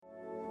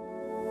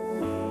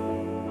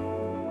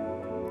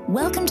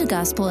Welcome to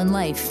Gospel in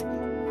Life.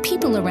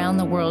 People around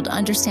the world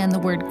understand the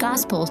word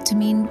gospel to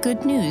mean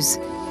good news,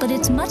 but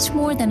it's much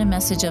more than a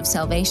message of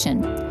salvation.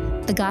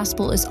 The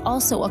gospel is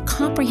also a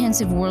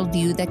comprehensive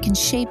worldview that can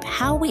shape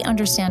how we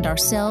understand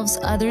ourselves,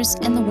 others,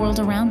 and the world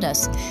around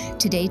us.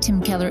 Today,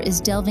 Tim Keller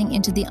is delving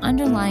into the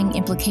underlying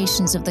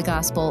implications of the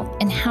gospel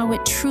and how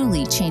it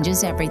truly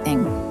changes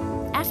everything.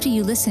 After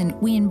you listen,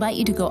 we invite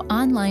you to go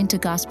online to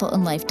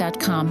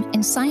gospelinlife.com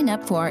and sign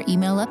up for our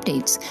email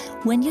updates.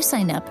 When you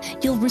sign up,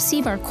 you'll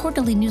receive our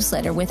quarterly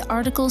newsletter with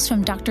articles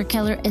from Dr.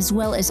 Keller as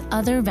well as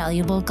other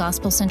valuable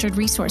gospel-centered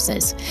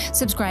resources.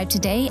 Subscribe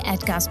today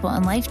at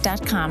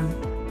gospelinlife.com.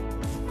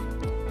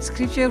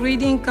 Scripture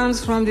reading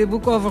comes from the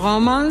book of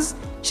Romans,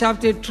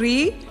 chapter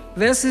 3,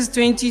 verses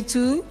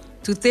 22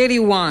 to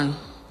 31.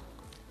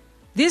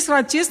 This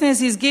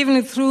righteousness is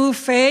given through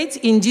faith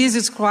in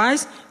Jesus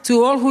Christ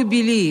to all who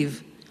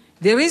believe.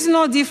 There is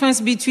no difference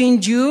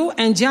between Jew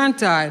and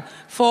Gentile,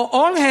 for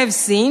all have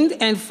sinned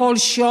and fall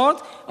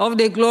short of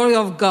the glory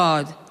of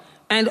God,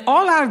 and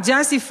all are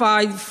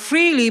justified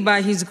freely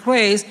by his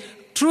grace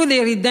through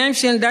the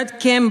redemption that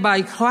came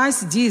by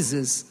Christ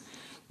Jesus.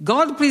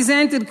 God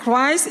presented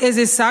Christ as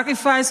a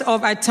sacrifice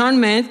of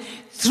atonement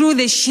through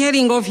the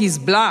shedding of his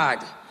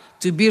blood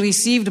to be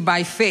received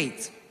by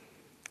faith.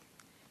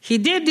 He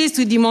did this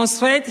to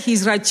demonstrate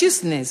his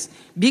righteousness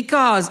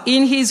because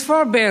in his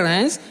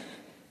forbearance,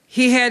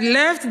 he had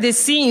left the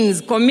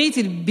sins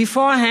committed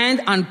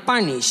beforehand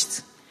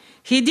unpunished.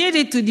 He did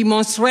it to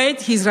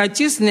demonstrate his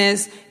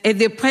righteousness at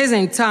the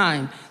present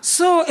time,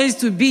 so as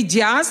to be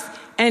just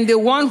and the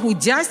one who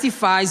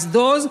justifies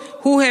those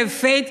who have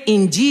faith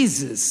in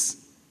Jesus.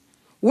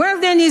 Where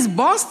then is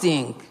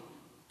boasting?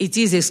 It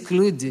is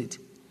excluded.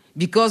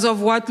 Because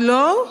of what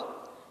law?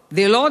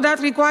 The law that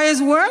requires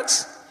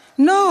works?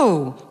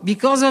 No,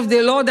 because of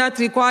the law that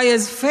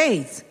requires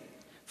faith.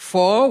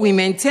 For we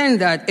maintain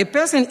that a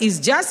person is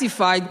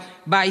justified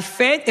by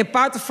faith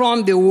apart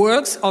from the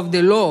works of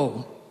the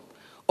law.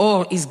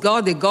 Or is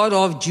God the God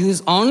of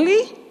Jews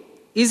only?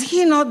 Is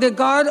he not the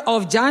God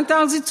of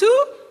Gentiles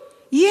too?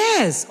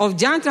 Yes, of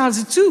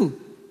Gentiles too.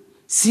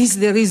 Since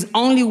there is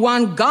only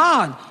one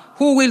God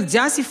who will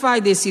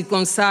justify the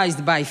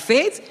circumcised by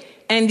faith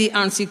and the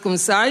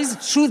uncircumcised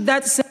through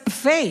that same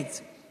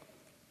faith.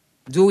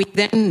 Do we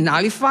then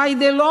nullify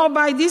the law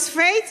by this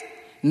faith?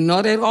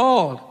 Not at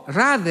all.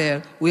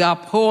 Rather, we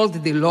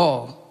uphold the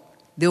law.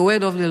 The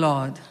word of the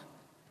Lord.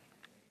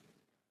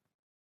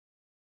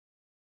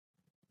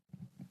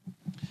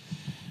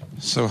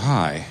 So,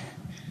 hi.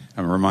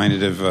 I'm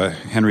reminded of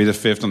Henry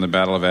V on the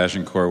Battle of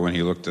Agincourt when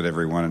he looked at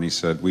everyone and he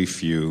said, "We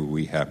few,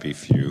 we happy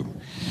few.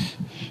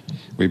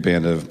 We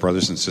band of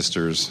brothers and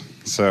sisters."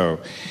 So,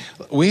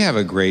 we have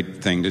a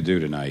great thing to do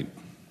tonight.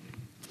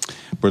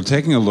 We're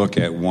taking a look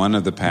at one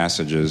of the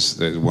passages,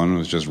 that one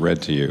was just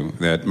read to you,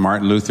 that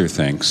Martin Luther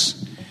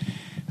thinks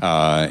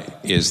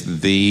is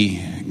the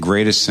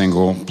greatest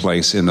single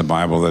place in the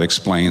Bible that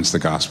explains the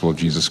gospel of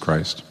Jesus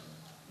Christ.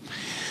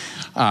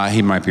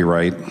 He might be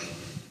right,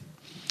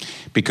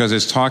 because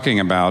it's talking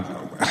about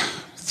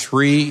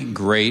three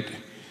great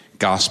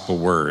gospel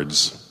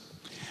words.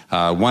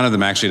 One of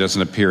them actually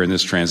doesn't appear in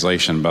this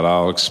translation, but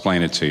I'll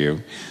explain it to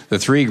you. The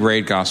three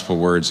great gospel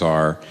words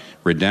are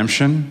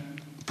redemption,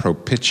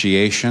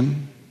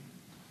 propitiation,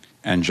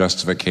 and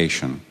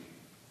justification.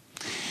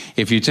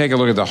 If you take a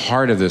look at the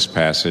heart of this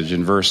passage,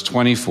 in verse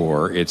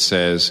 24, it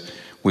says,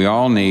 we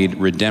all need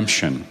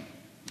redemption.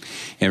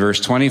 In verse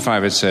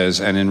 25, it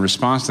says, and in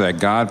response to that,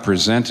 God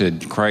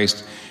presented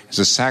Christ as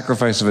a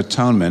sacrifice of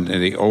atonement,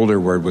 and the older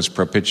word was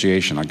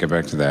propitiation. I'll get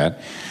back to that.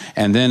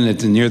 And then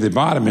near the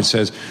bottom, it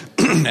says,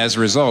 as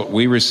a result,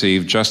 we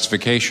receive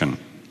justification.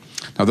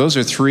 Now, those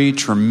are three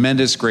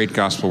tremendous, great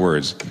gospel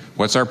words.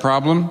 What's our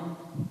problem?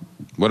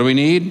 What do we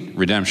need?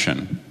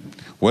 Redemption.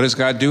 What does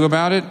God do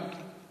about it?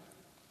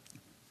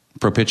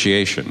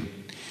 Propitiation.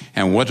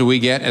 And what do we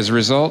get as a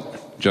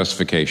result?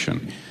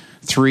 Justification.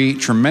 Three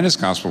tremendous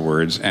gospel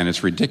words, and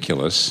it's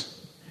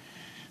ridiculous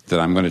that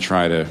I'm going to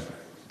try to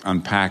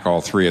unpack all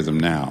three of them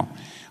now.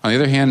 On the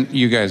other hand,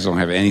 you guys don't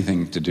have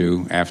anything to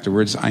do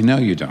afterwards. I know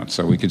you don't,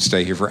 so we could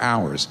stay here for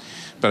hours,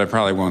 but I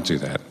probably won't do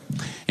that.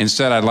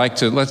 Instead, I'd like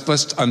to,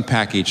 let's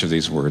unpack each of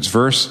these words.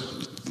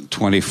 Verse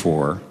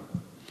 24.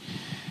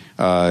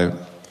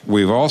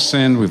 We've all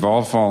sinned, we've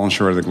all fallen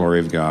short of the glory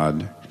of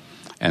God,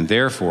 and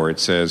therefore it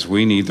says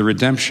we need the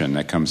redemption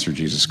that comes through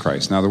Jesus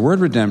Christ. Now, the word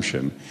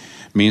redemption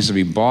means to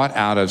be bought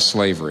out of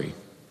slavery.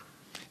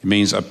 It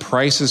means a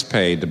price is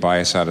paid to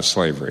buy us out of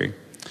slavery.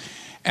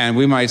 And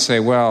we might say,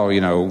 well,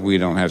 we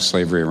don't have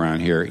slavery around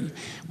here.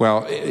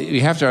 Well,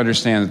 you have to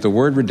understand that the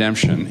word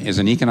redemption is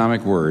an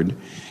economic word,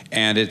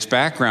 and its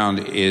background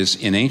is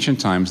in ancient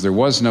times there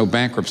was no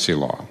bankruptcy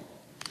law.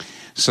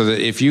 So that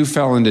if you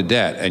fell into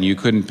debt and you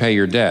couldn't pay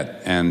your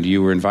debt and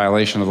you were in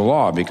violation of the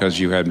law because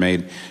you had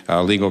made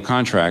a legal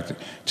contract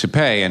to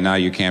pay and now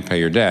you can't pay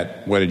your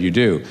debt, what did you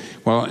do?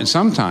 Well, and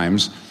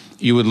sometimes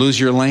you would lose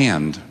your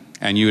land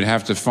and you would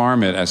have to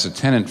farm it as a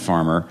tenant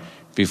farmer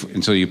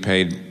until you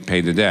paid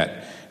the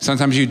debt.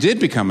 sometimes you did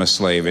become a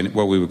slave, and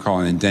what we would call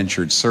an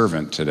indentured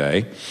servant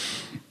today.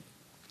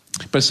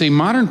 But see,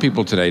 modern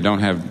people today we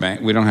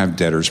don't have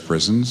debtors'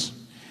 prisons.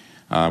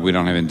 We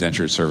don't have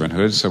indentured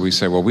servanthood. So we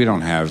say, well, we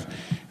don't have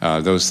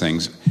those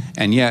things.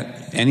 And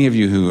yet, any of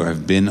you who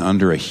have been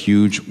under a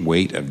huge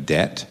weight of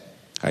debt,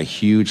 a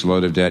huge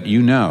load of debt,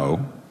 you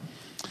know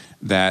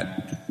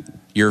that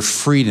your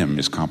freedom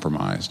is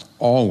compromised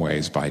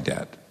always by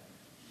debt.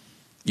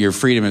 Your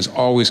freedom is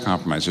always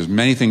compromised. There's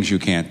many things you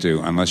can't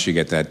do unless you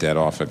get that debt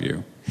off of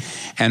you.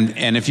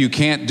 And if you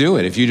can't do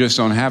it, if you just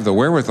don't have the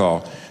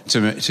wherewithal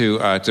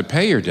to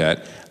pay your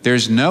debt,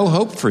 there's no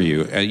hope for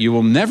you. You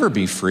will never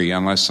be free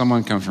unless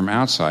someone comes from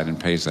outside and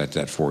pays that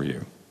debt for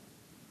you.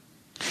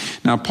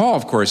 Now, Paul,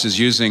 of course, is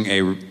using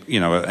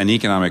an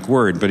economic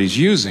word, but he's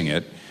using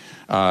it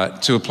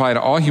to apply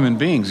to all human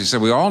beings. He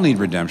said we all need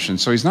redemption.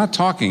 So he's not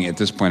talking at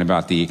this point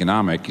about the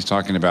economic. He's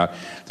talking about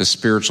the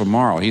spiritual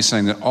moral. He's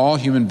saying that all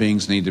human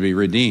beings need to be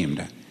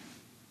redeemed.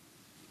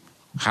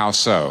 How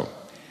so?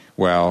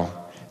 Well,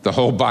 the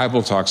whole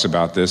Bible talks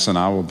about this, and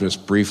I will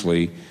just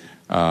briefly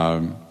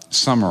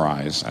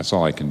summarize. That's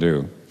all I can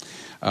do.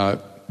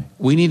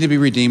 We need to be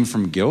redeemed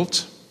from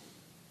guilt.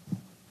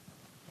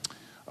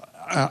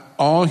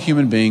 All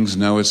human beings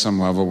know at some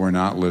level we're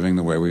not living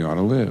the way we ought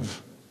to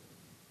live.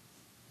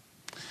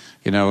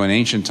 In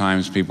ancient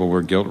times, people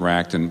were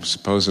guilt-racked, and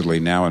supposedly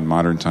now in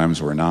modern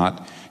times we're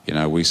not.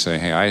 We say,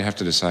 hey, I have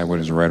to decide what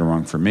is right or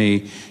wrong for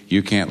me.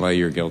 You can't lay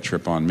your guilt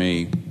trip on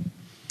me.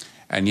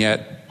 And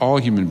yet, all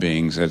human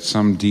beings at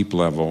some deep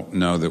level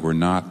know that we're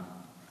not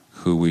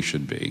who we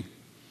should be.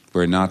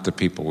 We're not the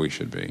people we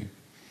should be.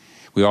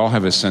 We all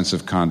have a sense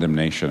of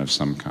condemnation of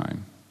some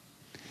kind.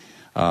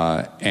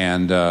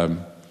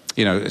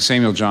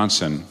 Samuel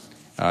Johnson,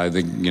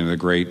 the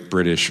great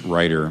British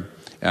writer,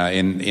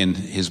 in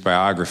his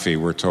biography,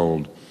 we're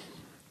told,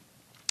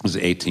 it was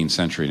the 18th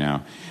century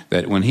now,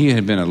 that when he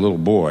had been a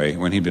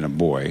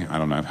boy, I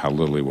don't know how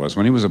little he was,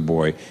 when he was a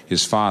boy,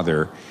 his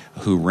father,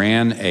 who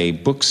ran a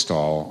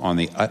bookstall on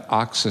the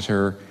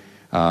Uttoxeter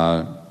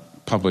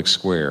public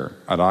square.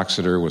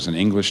 Uttoxeter was an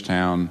English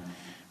town,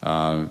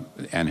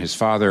 and his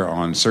father,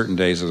 on certain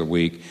days of the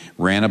week,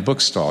 ran a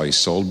bookstall. He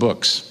sold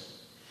books.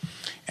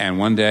 And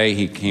one day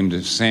he came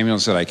to Samuel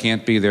and said, I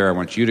can't be there. I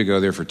want you to go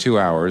there for 2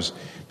 hours.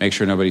 Make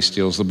sure nobody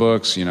steals the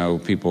books.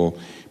 People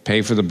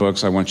pay for the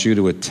books. I want you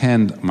to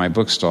attend my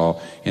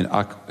bookstall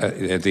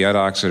at the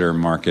Uttoxeter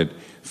market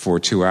for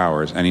 2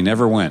 hours. And he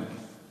never went.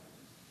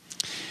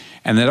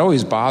 And that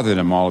always bothered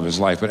him all of his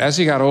life. But as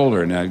he got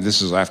older, now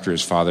this is after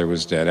his father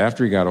was dead,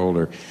 after he got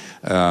older,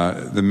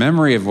 the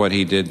memory of what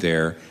he did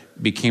there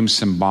became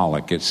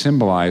symbolic. It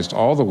symbolized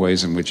all the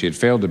ways in which he had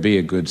failed to be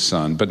a good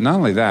son. But not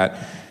only that,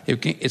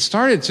 it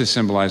started to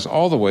symbolize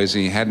all the ways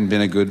he hadn't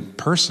been a good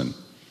person,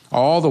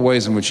 all the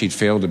ways in which he'd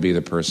failed to be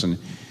the person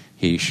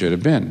he should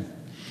have been.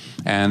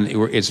 And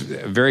it's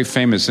a very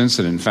famous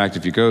incident. In fact,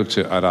 if you go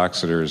to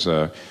Uttoxeter's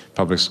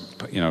public,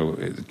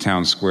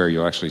 town square,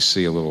 you'll actually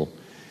see a little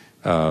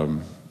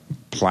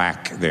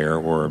plaque there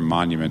or a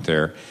monument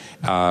there.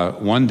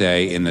 One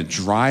day in the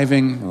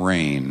driving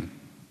rain,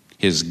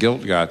 his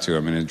guilt got to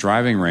him. In the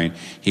driving rain,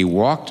 he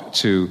walked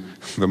to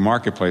the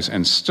marketplace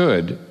and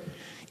stood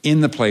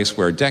in the place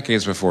where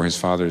decades before his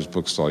father's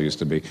bookstall used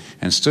to be,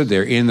 and stood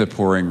there in the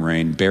pouring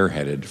rain,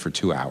 bareheaded for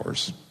 2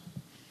 hours.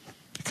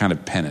 A kind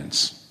of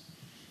penance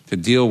to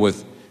deal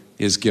with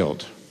his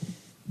guilt.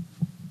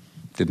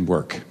 Didn't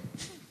work.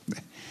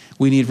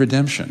 We need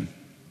redemption.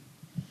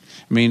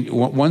 I mean,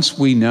 once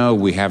we know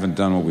we haven't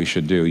done what we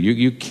should do,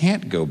 you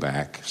can't go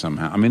back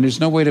somehow. I mean, there's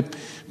no way to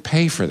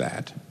pay for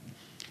that.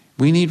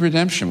 We need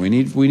redemption. We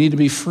need to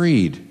be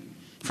freed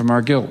from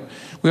our guilt.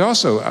 We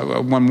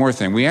also, one more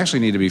thing, we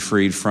actually need to be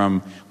freed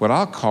from what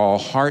I'll call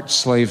heart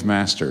slave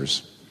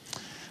masters.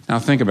 Now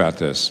think about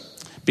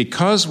this.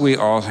 Because we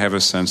all have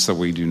a sense that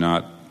we do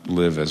not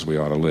live as we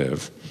ought to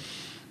live,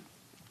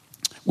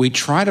 we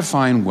try to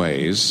find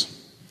ways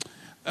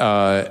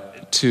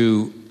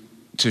to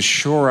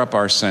shore up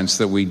our sense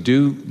that we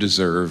do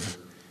deserve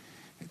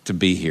to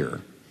be here,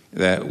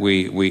 that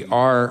we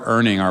are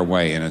earning our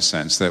way in a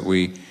sense, that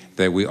we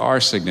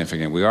are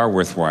significant, we are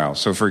worthwhile.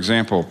 So, for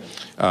example,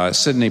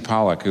 Sidney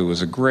Pollack, who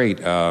was a great,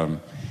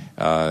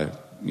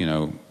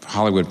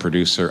 Hollywood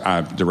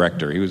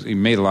director, he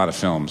made a lot of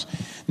films.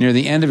 Near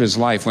the end of his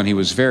life, when he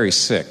was very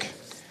sick,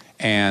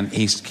 and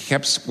he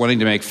kept wanting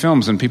to make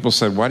films, and people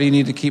said, "Why do you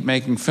need to keep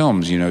making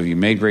films? You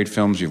made great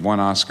films, you've won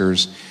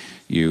Oscars,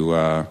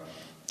 why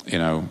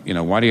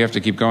do you have to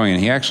keep going?" And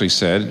he actually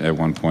said at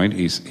one point,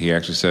 he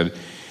actually said,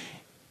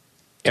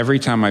 "Every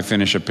time I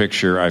finish a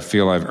picture, I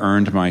feel I've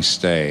earned my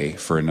stay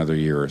for another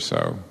year or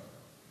so."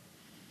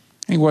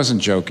 He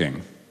wasn't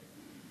joking.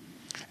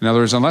 In other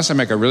words, unless I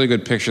make a really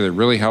good picture that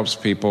really helps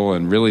people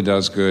and really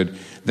does good,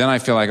 then I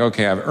feel like,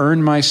 okay, I've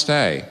earned my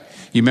stay.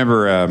 You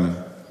remember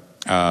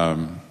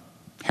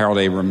Harold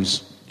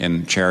Abrams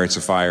in Chariots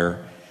of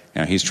Fire?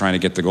 He's trying to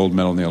get the gold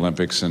medal in the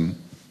Olympics, and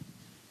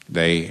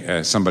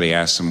somebody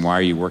asked him, "Why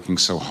are you working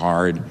so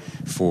hard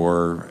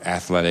for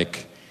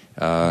athletic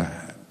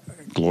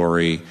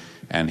glory?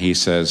 And he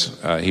says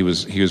he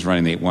was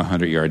running the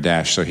 100-yard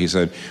dash. So he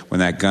said,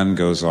 when that gun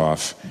goes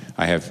off,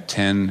 I have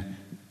 10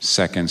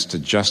 seconds to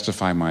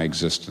justify my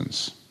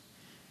existence.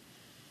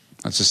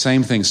 That's the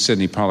same thing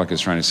Sidney Pollack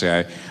is trying to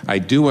say. I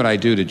do what I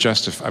do to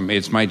justify.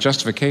 It's my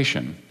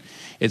justification.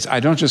 I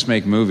don't just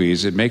make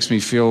movies. It makes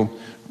me feel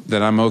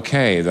that I'm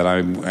okay, that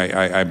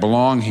I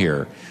belong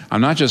here.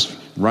 I'm not just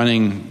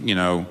running,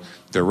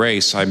 the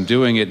race. I'm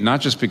doing it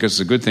not just because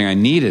it's a good thing. I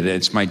need it.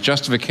 It's my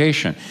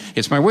justification.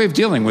 It's my way of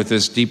dealing with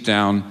this deep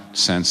down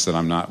sense that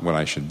I'm not what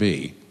I should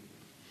be.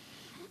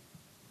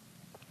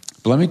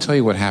 But let me tell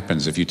you what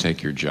happens if you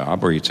take your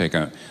job or you take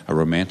a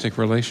romantic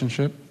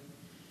relationship.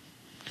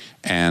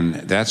 And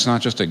that's not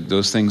just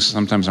those things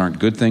sometimes aren't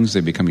good things. They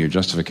become your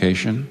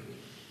justification.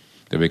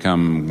 They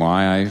become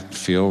why I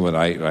feel that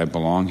I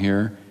belong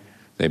here.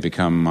 They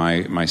become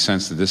my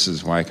sense that this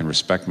is why I can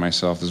respect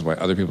myself. This is why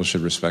other people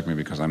should respect me,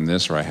 because I'm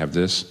this or I have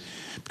this.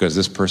 Because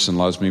this person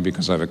loves me,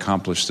 because I've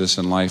accomplished this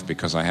in life,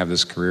 because I have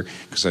this career,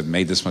 because I've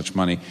made this much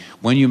money.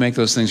 When you make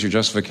those things your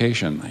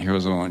justification,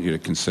 here's what I want you to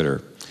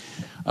consider.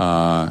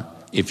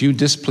 If you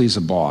displease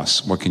a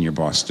boss, what can your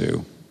boss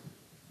do?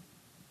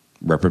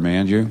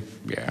 Reprimand you?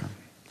 Yeah.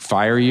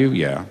 Fire you?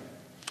 Yeah.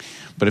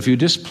 But if you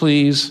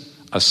displease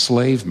a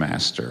slave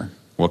master,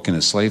 what can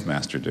a slave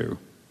master do?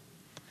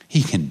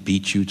 He can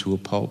beat you to a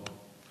pulp.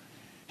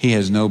 He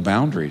has no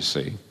boundaries,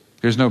 see?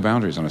 There's no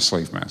boundaries on a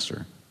slave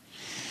master.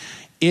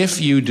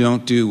 If you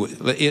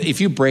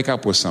break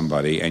up with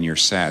somebody and you're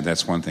sad,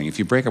 that's one thing. If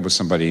you break up with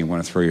somebody and you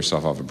want to throw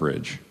yourself off a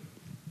bridge.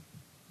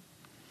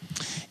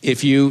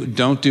 If you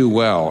don't do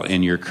well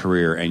in your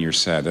career and you're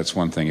sad, that's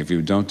one thing. If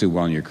you don't do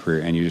well in your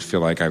career and you just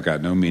feel like I've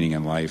got no meaning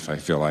in life, I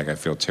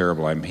feel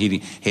terrible, I'm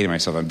hating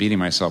myself, I'm beating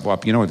myself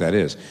up, you know what that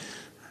is.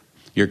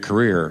 Your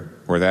career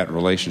or that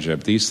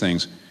relationship, these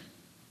things,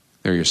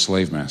 they're your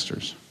slave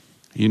masters.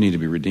 You need to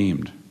be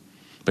redeemed.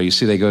 But you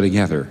see, they go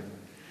together.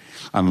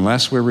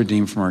 Unless we're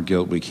redeemed from our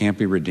guilt, we can't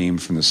be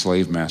redeemed from the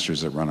slave masters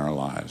that run our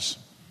lives.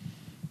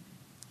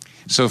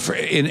 So,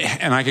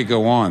 and I could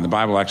go on. The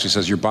Bible actually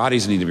says your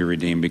bodies need to be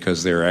redeemed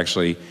because they're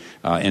actually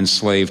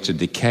enslaved to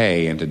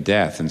decay and to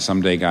death. And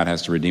someday God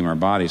has to redeem our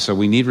bodies. So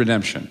we need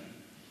redemption.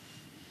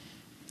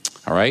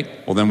 All right?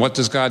 Well, then what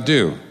does God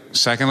do?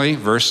 Secondly,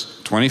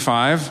 verse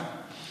 25.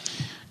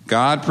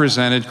 God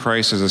presented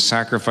Christ as a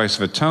sacrifice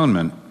of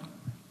atonement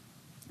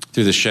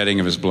through the shedding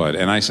of his blood.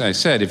 And I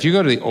said, if you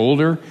go to the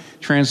older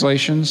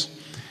translations,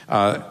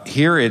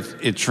 here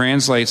it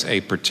translates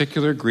a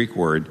particular Greek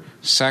word,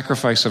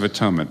 sacrifice of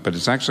atonement, but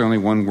it's actually only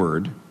one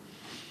word,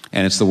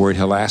 and it's the word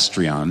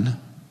hilastrion.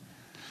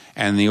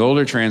 And the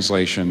older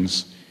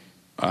translations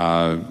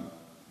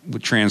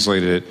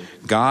translated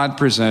it, God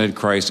presented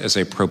Christ as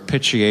a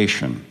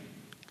propitiation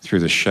through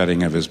the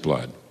shedding of his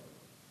blood.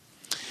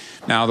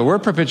 Now, the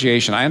word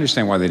propitiation, I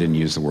understand why they didn't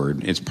use the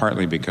word. It's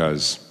partly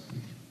because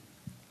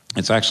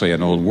it's actually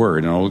an old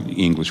word, an old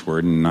English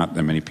word, and not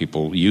that many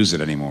people use it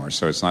anymore,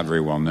 so it's not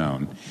very well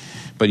known.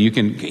 But you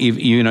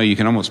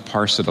can almost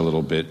parse it a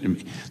little bit.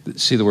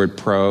 See the word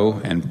pro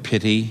and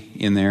pity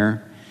in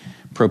there?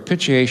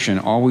 Propitiation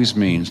always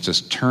means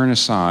to turn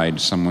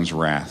aside someone's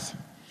wrath.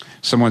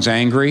 Someone's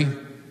angry,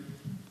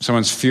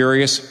 someone's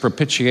furious.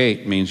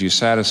 Propitiate means you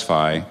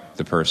satisfy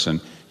the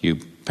person,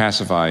 you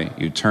pacify,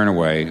 you turn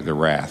away the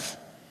wrath.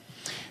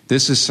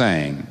 This is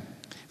saying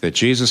that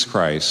Jesus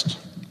Christ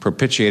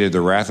propitiated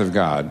the wrath of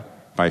God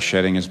by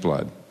shedding his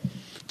blood.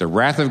 The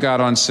wrath of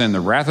God on sin,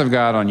 the wrath of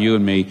God on you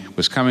and me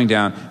was coming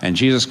down, and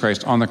Jesus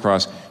Christ on the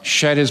cross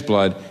shed his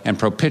blood and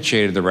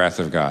propitiated the wrath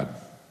of God.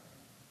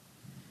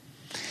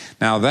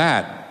 Now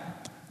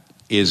that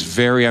is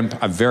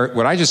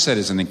what I just said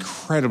is an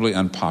incredibly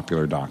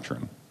unpopular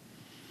doctrine.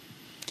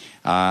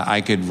 I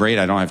could read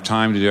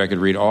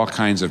all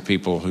kinds of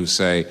people who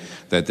say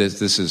that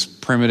this is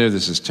primitive,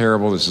 this is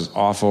terrible, this is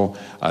awful,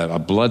 a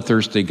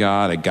bloodthirsty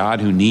God, a God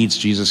who needs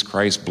Jesus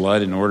Christ's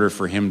blood in order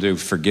for him to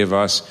forgive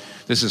us.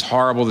 This is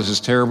horrible, this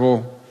is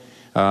terrible.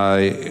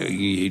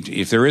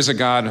 If there is a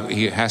God,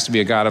 he has to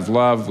be a God of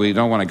love. We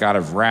don't want a God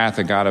of wrath,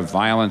 a God of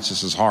violence.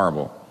 This is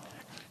horrible.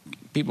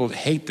 People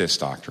hate this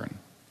doctrine.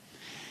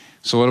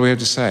 So what do we have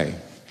to say?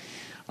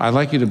 I'd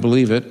like you to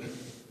believe it.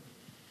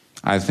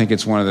 I think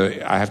it's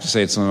I have to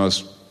say it's the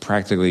most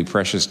practically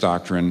precious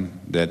doctrine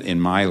that in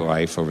my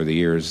life over the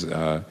years,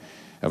 of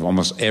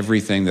almost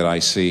everything that I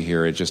see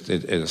here, it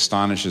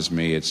astonishes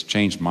me. It's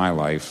changed my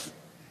life.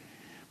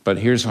 But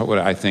here's what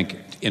I think.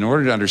 In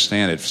order to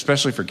understand it,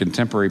 especially for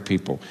contemporary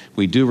people,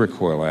 we do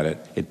recoil at it.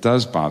 It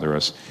does bother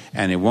us,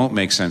 and it won't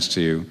make sense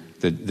to you.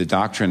 The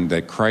doctrine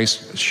that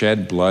Christ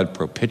shed blood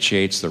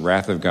propitiates the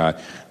wrath of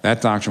God,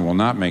 that doctrine will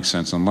not make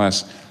sense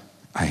unless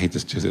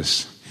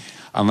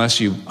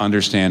you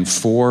understand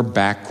 4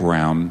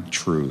 background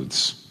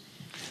truths.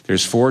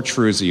 There's 4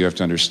 truths that you have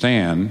to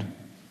understand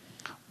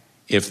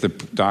if the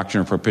doctrine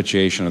of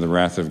propitiation of the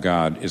wrath of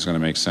God is going to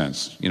make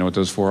sense. You know what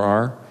those 4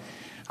 are?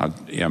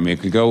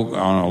 It could go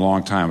on a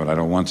long time, but I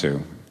don't want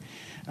to.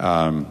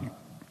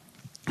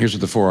 Here's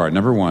what the 4 are.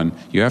 Number 1,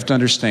 you have to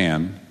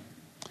understand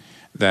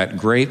that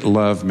great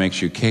love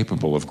makes you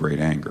capable of great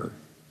anger.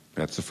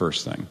 That's the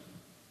first thing.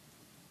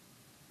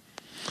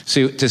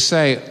 See, to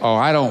say, oh,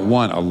 I don't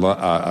want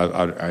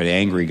an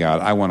angry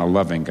God, I want a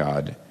loving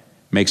God,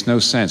 makes no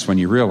sense when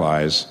you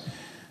realize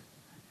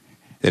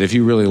that if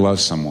you really love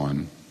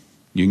someone,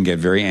 you can get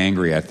very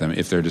angry at them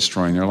if they're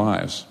destroying their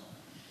lives.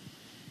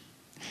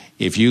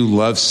 If you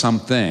love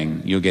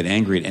something, you'll get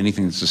angry at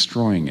anything that's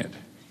destroying it.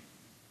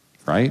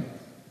 Right?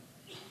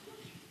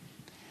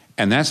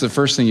 And that's the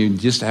first thing you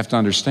just have to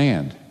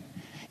understand.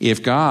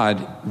 If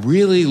God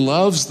really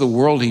loves the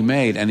world he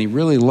made and he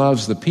really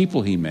loves the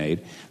people he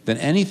made, then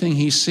anything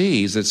he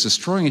sees that's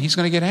destroying it, he's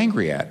going to get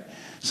angry at.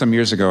 Some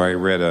years ago, I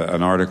read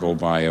an article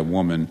by a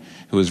woman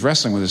who was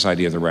wrestling with this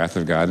idea of the wrath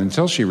of God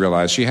until she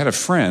realized she had a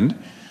friend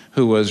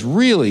who was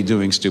really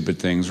doing stupid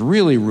things,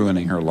 really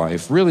ruining her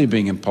life, really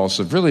being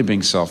impulsive, really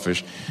being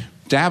selfish,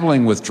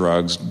 dabbling with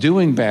drugs,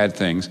 doing bad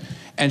things.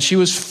 And she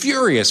was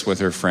furious with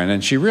her friend,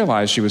 and she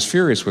realized she was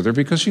furious with her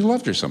because she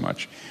loved her so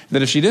much.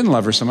 That if she didn't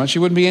love her so much, she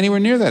wouldn't be anywhere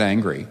near that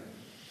angry.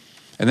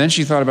 And then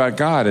she thought about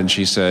God, and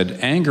she said,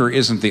 anger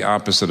isn't the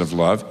opposite of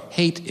love,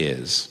 hate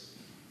is.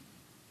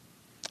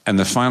 And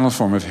the final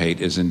form of hate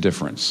is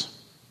indifference.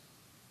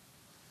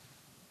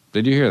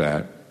 Did you hear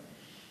that?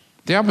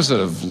 The opposite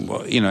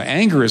of,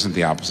 anger isn't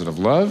the opposite of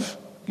love,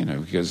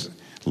 because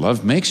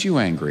love makes you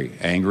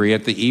angry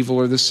at the evil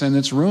or the sin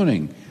that's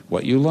ruining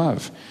what you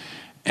love.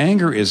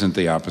 Anger isn't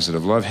the opposite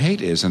of love, hate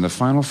is, and the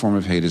final form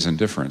of hate is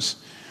indifference.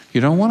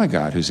 You don't want a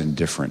God who's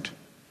indifferent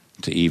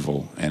to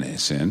evil and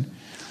sin.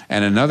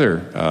 And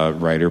another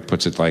writer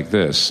puts it like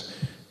this: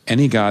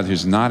 any God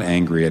who's not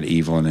angry at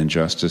evil and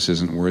injustice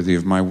isn't worthy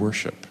of my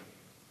worship.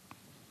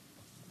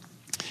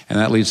 And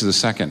that leads to the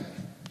second.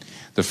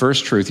 The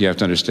first truth you have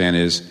to understand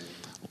is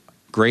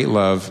great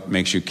love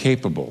makes you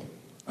capable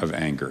of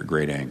anger,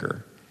 great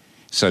anger.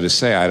 So to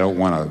say, I don't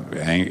want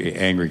an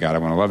angry God, I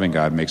want a loving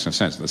God, makes no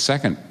sense. The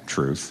second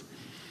truth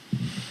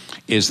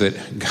is that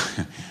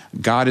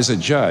God is a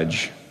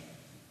judge,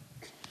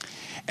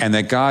 and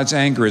that God's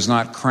anger is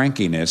not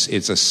crankiness,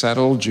 it's a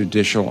settled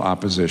judicial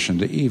opposition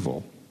to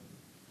evil.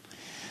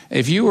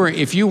 If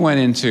you went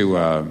into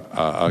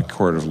a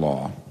court of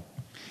law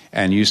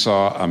and you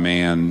saw a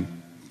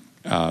man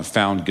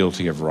found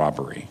guilty of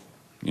robbery,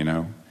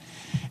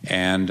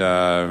 and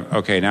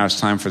okay, now it's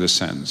time for the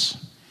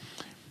sentence.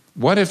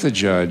 What if the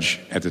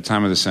judge, at the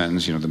time of the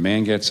sentence, the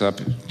man gets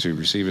up to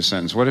receive a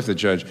sentence, what if the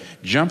judge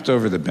jumped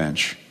over the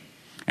bench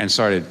and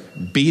started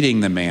beating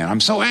the man?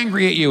 I'm so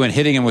angry at you, and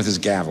hitting him with his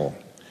gavel.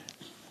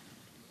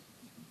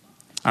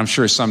 I'm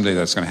sure someday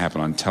that's going to happen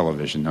on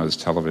television. Those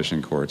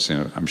television courts,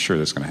 I'm sure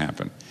that's going to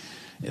happen.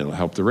 It'll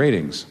help the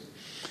ratings.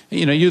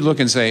 You look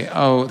and say,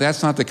 oh,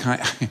 that's not the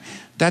kind,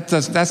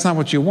 that's not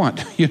what you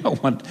want. You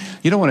don't want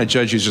a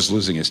judge who's just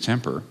losing his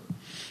temper.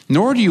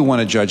 Nor do you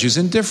want a judge who's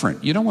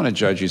indifferent. You don't want a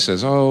judge who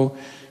says, oh,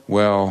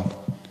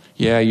 well,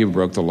 yeah, you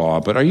broke the law,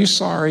 but are you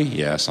sorry?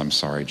 Yes, I'm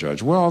sorry,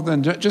 Judge. Well,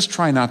 then just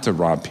try not to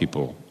rob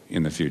people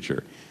in the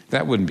future.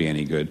 That wouldn't be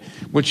any good.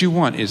 What you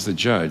want is the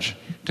judge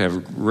to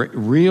have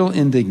real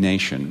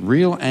indignation,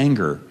 real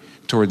anger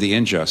toward the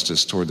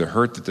injustice, toward the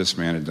hurt that this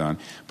man had done.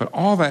 But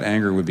all that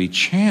anger would be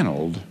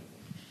channeled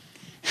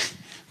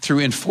through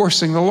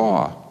enforcing the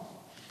law.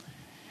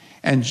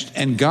 And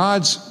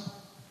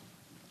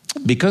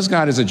because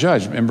God is a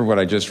judge, remember what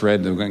I just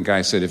read, the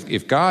guy said,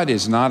 if God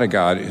is not a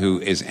God who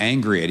is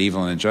angry at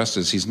evil and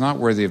injustice, he's not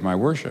worthy of my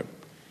worship.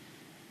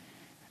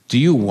 Do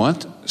you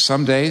want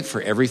someday for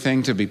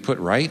everything to be put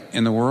right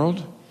in the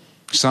world?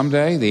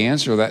 Someday? The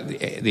answer to that,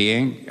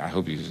 I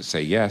hope you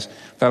say yes,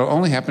 that'll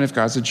only happen if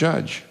God's a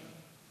judge.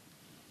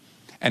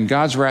 And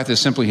God's wrath is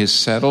simply his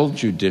settled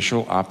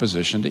judicial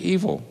opposition to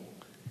evil,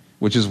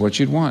 which is what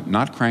you'd want.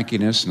 Not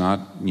crankiness, not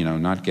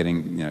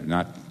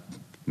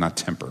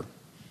temper.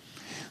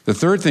 The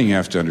third thing you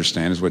have to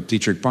understand is what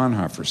Dietrich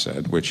Bonhoeffer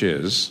said, which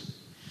is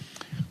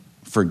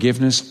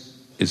forgiveness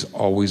is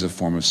always a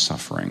form of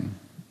suffering.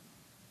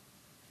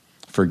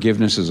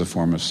 Forgiveness is a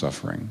form of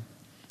suffering.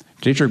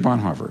 Dietrich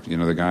Bonhoeffer,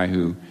 the guy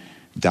who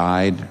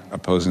died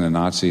opposing the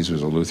Nazis,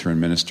 was a Lutheran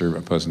minister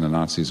opposing the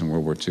Nazis in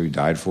World War II,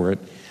 died for it.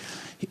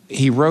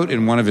 He wrote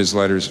in one of his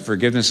letters,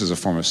 forgiveness is a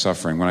form of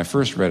suffering. When I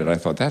first read it, I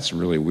thought, that's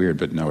really weird,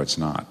 but no, it's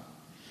not.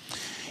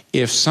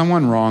 If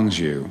someone wrongs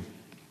you,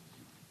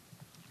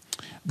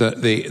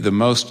 the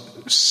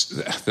most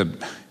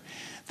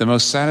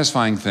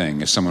satisfying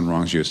thing if someone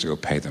wrongs you is to go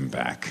pay them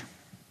back.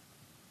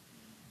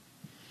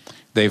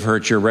 They've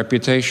hurt your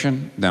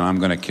reputation, then I'm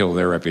going to kill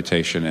their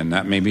reputation, and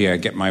that maybe I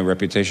get my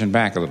reputation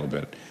back a little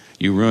bit.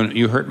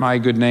 You hurt my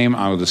good name,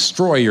 I will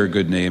destroy your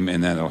good name,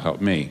 and that'll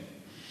help me.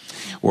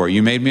 Or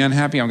you made me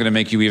unhappy, I'm going to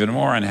make you even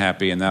more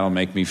unhappy, and that'll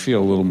make me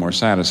feel a little more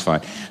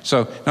satisfied.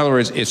 So, in other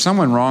words, if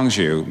someone wrongs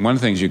you, one of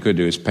the things you could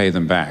do is pay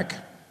them back.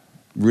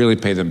 Really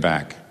pay them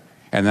back.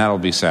 And that'll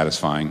be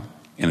satisfying,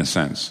 in a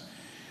sense.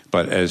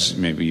 But as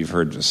maybe you've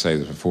heard us say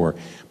this before,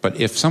 but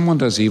if someone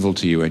does evil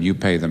to you and you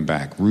pay them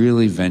back,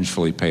 really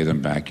vengefully pay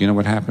them back, you know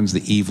what happens?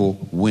 The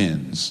evil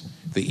wins.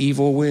 The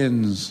evil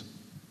wins.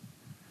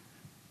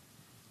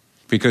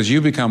 Because you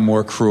become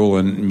more cruel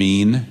and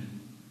mean.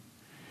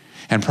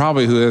 And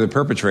probably who the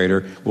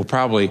perpetrator will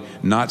probably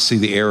not see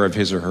the error of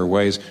his or her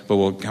ways, but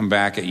will come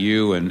back at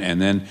you,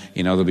 and then,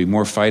 there'll be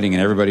more fighting,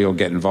 and everybody will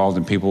get involved,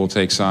 and people will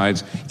take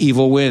sides.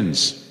 Evil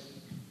wins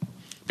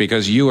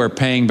because you are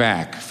paying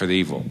back for the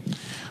evil.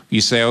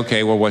 You say,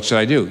 okay, well, what should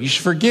I do? You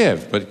should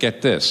forgive, but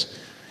get this.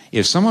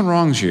 If someone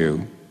wrongs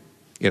you,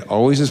 it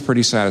always is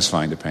pretty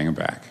satisfying to pay them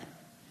back.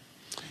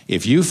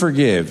 If you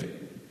forgive,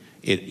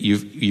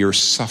 you're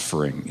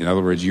suffering. In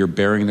other words, you're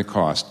bearing the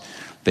cost.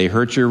 They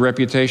hurt your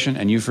reputation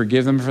and you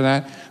forgive them for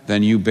that,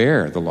 then you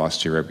bear the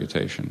loss to your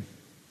reputation.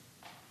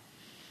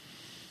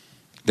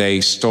 They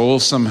stole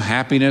some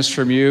happiness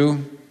from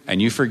you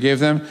and you forgive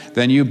them,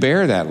 then you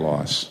bear that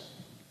loss.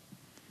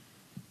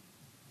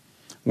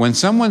 When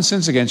someone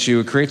sins against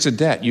you, it creates a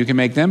debt. You can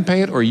make them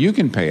pay it or you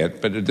can pay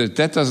it, but the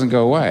debt doesn't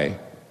go away.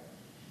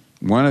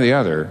 One or the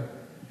other.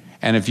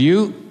 And if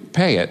you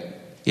pay it,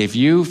 if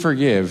you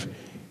forgive,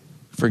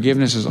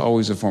 forgiveness is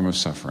always a form of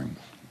suffering.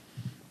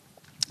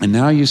 And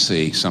now you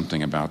see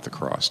something about the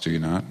cross, do you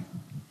not?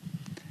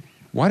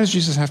 Why does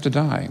Jesus have to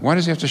die? Why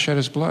does he have to shed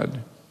his blood?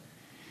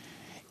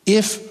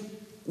 If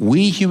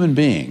we human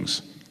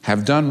beings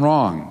have done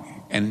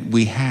wrong, and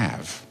we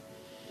have,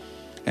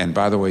 and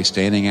by the way,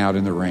 standing out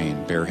in the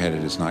rain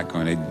bareheaded is not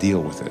going to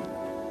deal with it.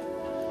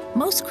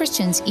 Most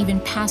Christians,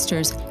 even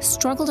pastors,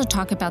 struggle to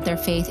talk about their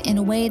faith in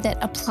a way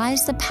that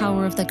applies the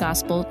power of the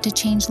gospel to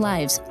change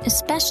lives,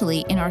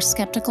 especially in our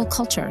skeptical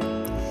culture.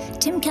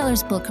 Tim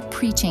Keller's book,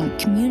 Preaching,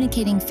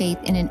 Communicating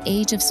Faith in an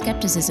Age of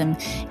Skepticism,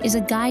 is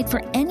a guide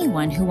for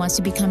anyone who wants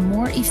to become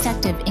more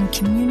effective in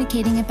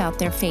communicating about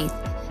their faith,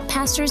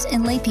 pastors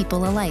and lay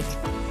people alike.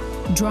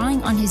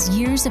 Drawing on his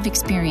years of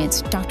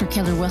experience, Dr.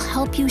 Keller will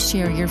help you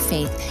share your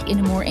faith in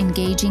a more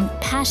engaging,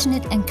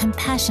 passionate, and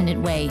compassionate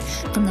way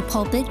from the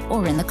pulpit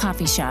or in the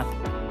coffee shop.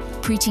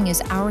 Preaching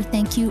is our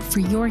thank you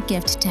for your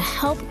gift to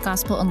help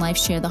Gospel and Life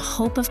share the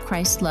hope of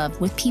Christ's love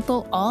with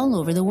people all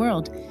over the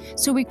world.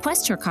 So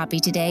request your copy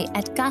today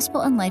at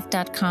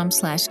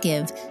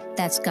gospelandlife.com/give.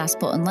 That's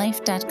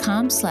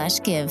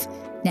gospelandlife.com/give.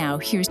 Now,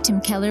 here's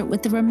Tim Keller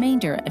with the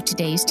remainder of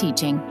today's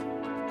teaching.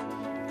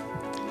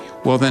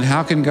 Well, then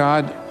how can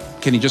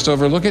he just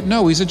overlook it?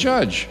 No, he's a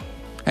judge.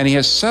 And he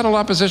has settled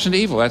opposition to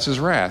evil. That's his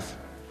wrath.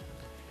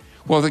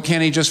 Well,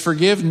 can he just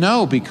forgive?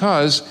 No,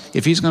 because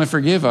if he's going to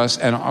forgive us,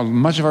 and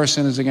much of our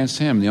sin is against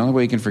him, the only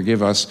way he can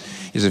forgive us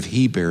is if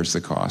he bears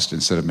the cost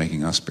instead of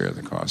making us bear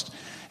the cost.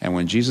 And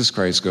when Jesus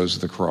Christ goes to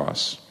the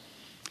cross,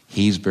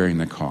 he's bearing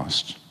the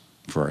cost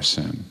for our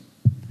sin.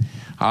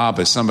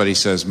 But somebody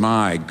says,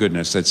 my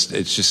goodness,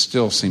 it just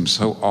still seems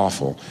so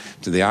awful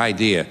to the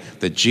idea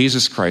that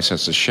Jesus Christ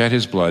has to shed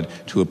his blood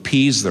to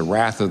appease the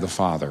wrath of the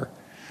Father.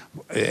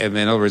 In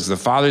other words, the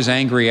Father's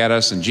angry at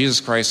us and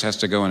Jesus Christ has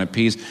to go and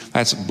appease.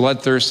 That's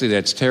bloodthirsty.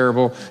 That's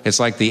terrible. It's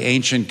like the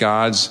ancient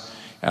gods,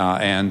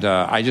 and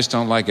I just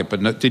don't like it.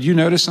 But did you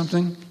notice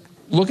something?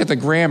 Look at the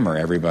grammar,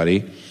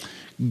 everybody.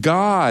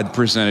 God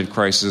presented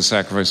Christ as a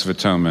sacrifice of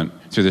atonement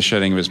through the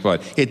shedding of his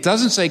blood. It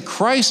doesn't say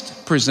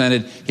Christ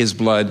presented his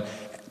blood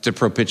to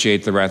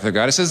propitiate the wrath of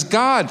God. It says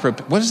God.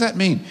 What does that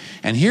mean?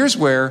 And here's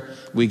where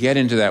we get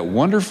into that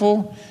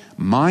wonderful,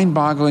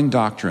 mind-boggling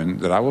doctrine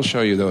that I will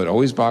show you, though it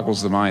always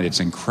boggles the mind. It's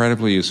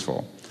incredibly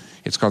useful.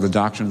 It's called the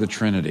doctrine of the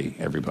Trinity,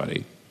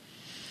 everybody.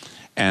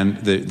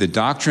 And the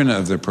doctrine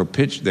of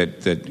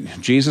that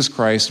Jesus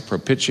Christ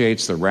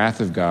propitiates the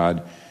wrath of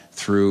God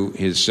through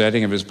his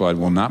shedding of his blood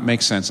will not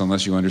make sense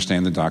unless you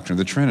understand the doctrine of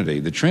the Trinity.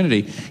 The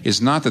Trinity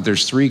is not that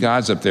there's three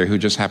gods up there who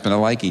just happen to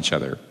like each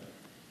other.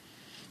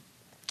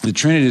 The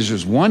Trinity is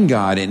just one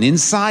God, and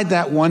inside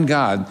that one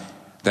God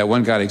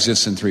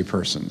exists in three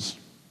persons.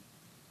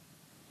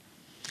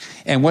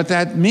 And what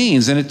that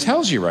means, and it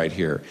tells you right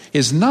here,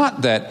 is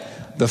not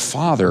that the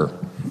Father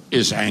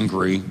is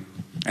angry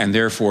and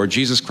therefore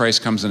Jesus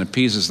Christ comes and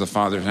appeases the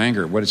Father's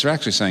anger. What it's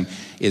actually saying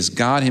is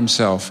God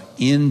himself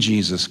in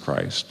Jesus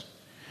Christ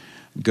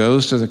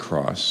goes to the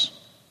cross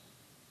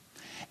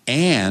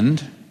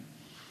and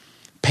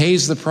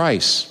pays the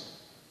price,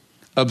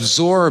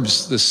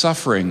 absorbs the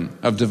suffering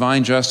of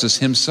divine justice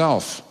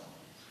himself.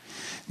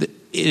 It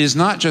is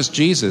not just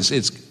Jesus.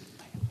 It's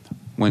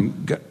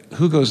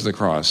who goes to the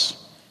cross?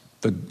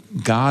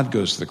 God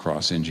goes to the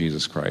cross in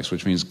Jesus Christ,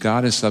 which means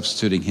God is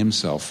substituting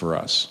himself for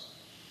us.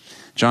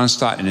 John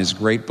Stott, in his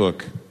great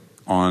book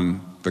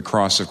on the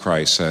cross of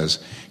Christ,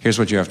 says, here's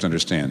what you have to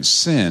understand.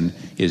 Sin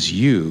is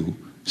you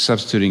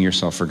substituting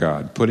yourself for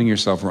God, putting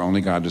yourself where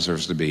only God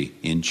deserves to be,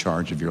 in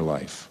charge of your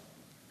life.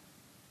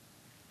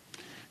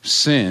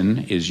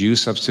 Sin is you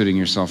substituting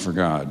yourself for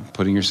God,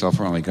 putting yourself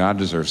where only God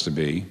deserves to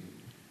be,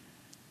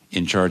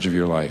 in charge of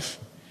your life.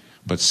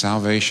 But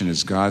salvation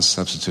is God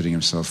substituting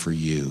himself for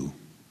you,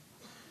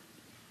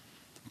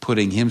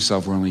 putting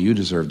himself where only you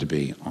deserve to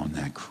be on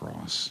that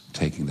cross,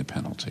 taking the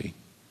penalty.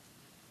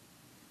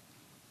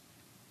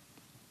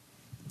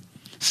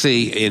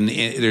 See,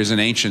 there's an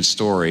ancient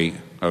story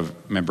of,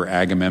 remember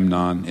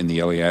Agamemnon in the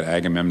Iliad?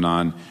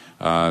 Agamemnon,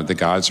 the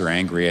gods are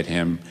angry at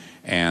him,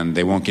 and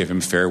they won't give him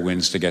fair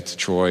winds to get to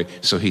Troy.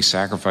 So he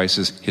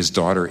sacrifices his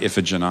daughter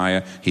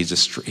Iphigenia.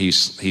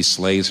 He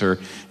slays her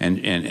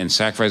and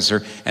sacrifices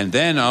her. And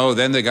then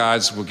the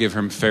gods will give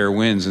him fair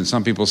winds. And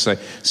some people say,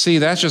 see,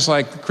 that's just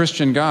like the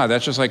Christian God.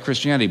 That's just like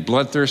Christianity.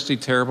 Bloodthirsty,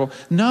 terrible.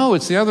 No,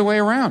 it's the other way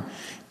around.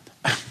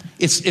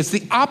 It's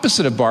the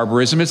opposite of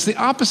barbarism. It's the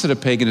opposite of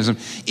paganism.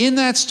 In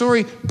that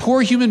story,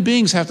 poor human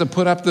beings have to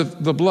put up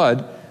the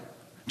blood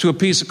to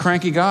appease the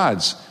cranky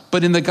gods.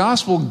 But in the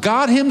gospel,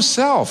 God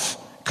himself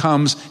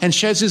comes and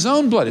sheds his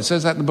own blood. It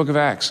says that in the book of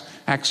Acts,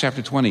 Acts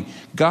chapter 20.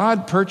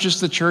 God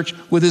purchased the church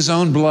with his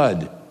own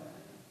blood.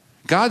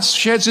 God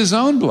sheds his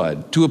own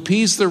blood to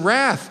appease the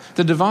wrath,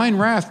 the divine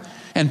wrath,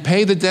 and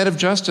pay the debt of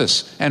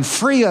justice and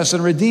free us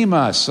and redeem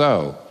us.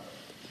 So,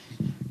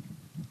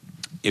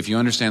 if you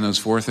understand those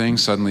four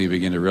things, suddenly you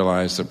begin to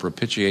realize the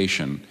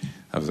propitiation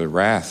of the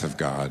wrath of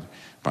God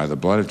by the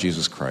blood of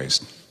Jesus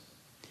Christ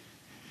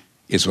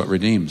is what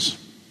redeems.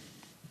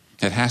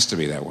 It has to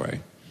be that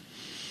way.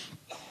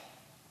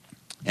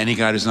 Any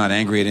God who's not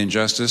angry at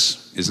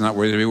injustice is not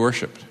worthy to be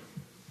worshipped.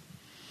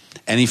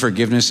 Any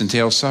forgiveness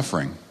entails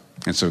suffering.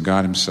 And so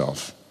God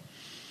himself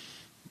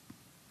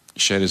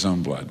shed his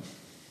own blood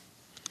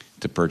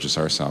to purchase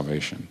our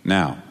salvation.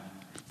 Now,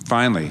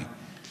 finally,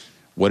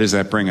 what does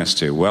that bring us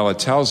to? Well, it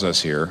tells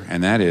us here,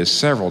 and that is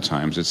several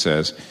times it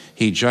says,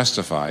 he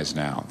justifies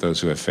now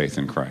those who have faith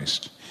in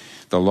Christ.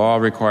 The law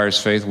requires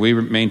faith. We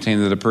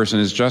maintain that a person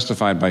is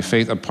justified by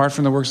faith apart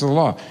from the works of the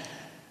law.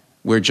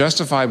 We're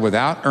justified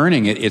without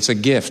earning it. It's a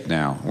gift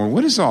now. Well,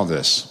 what is all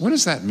this? What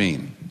does that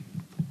mean?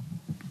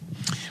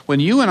 When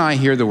you and I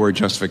hear the word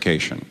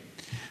justification,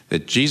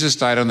 that Jesus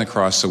died on the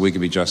cross so we could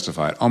be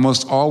justified,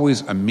 almost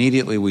always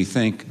immediately we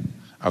think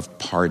of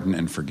pardon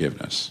and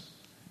forgiveness.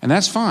 And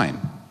that's fine.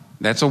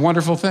 That's a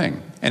wonderful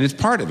thing. And it's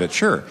part of it,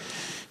 sure.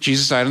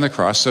 Jesus died on the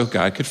cross so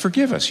God could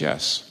forgive us,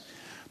 yes.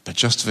 But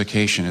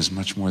justification is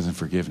much more than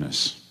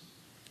forgiveness.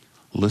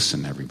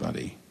 Listen,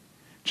 everybody.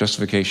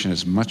 Justification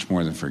is much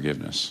more than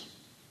forgiveness.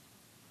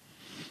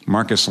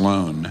 Marcus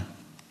Loane,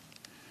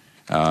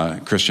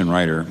 Christian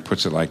writer,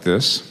 puts it like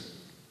this.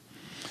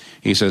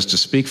 He says, to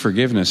speak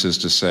forgiveness is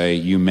to say,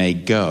 you may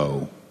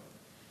go.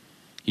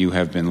 You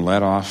have been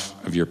let off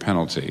of your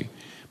penalty.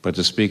 But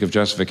to speak of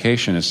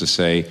justification is to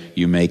say,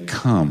 you may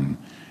come.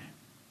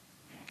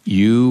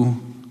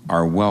 You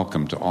are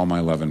welcome to all my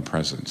love and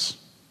presence.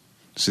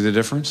 See the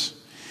difference?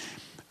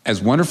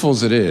 As wonderful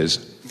as it is,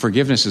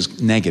 forgiveness is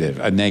a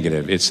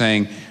negative. It's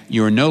saying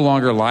you are no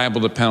longer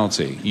liable to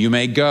penalty. You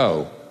may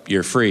go.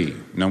 You're free.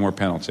 No more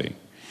penalty.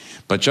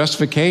 But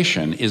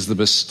justification is the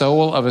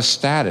bestowal of a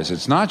status.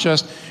 It's not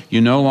just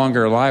you no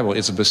longer are liable.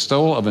 It's a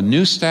bestowal of a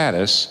new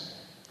status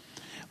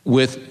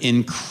with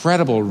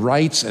incredible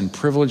rights and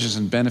privileges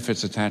and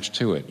benefits attached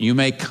to it. You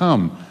may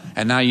come,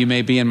 and now you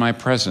may be in my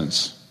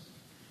presence.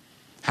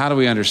 How do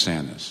we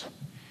understand this?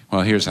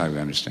 Well, here's how we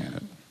understand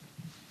it.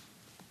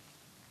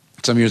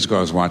 Some years ago,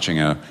 I was watching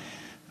a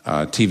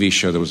TV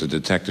show that was a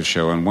detective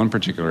show, and one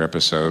particular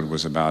episode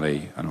was about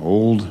an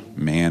old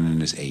man in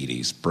his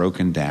 80s,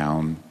 broken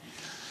down.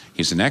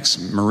 He's an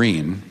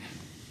ex-Marine,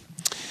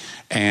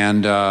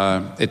 and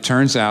it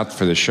turns out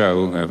for the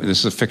show, this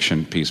is a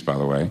fiction piece, by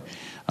the way,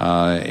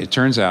 it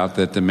turns out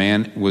that the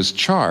man was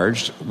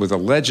charged with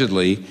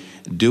allegedly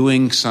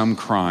doing some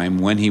crime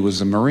when he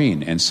was a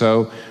Marine. And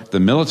so the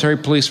military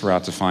police were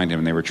out to find him,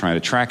 and they were trying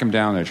to track him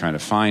down, they were trying to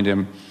find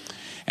him.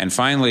 And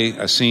finally,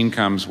 a scene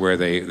comes where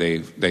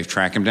they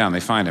track him down, they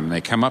find him, and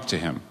they come up to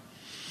him.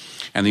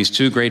 And these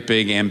two great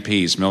big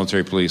MPs,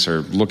 military police,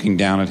 are looking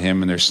down at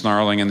him, and they're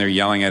snarling, and they're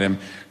yelling at him,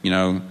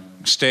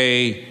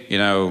 stay,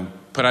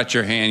 put out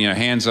your hand,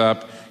 hands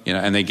up,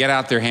 and they get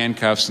out their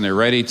handcuffs, and they're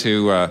ready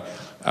to,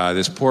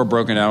 this poor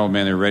broken down old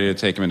man, they're ready to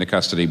take him into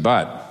custody.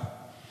 But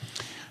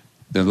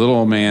the little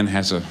old man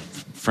has a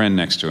friend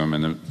next to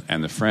him,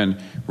 and the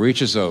friend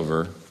reaches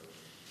over,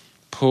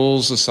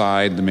 pulls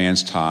aside the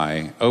man's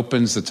tie,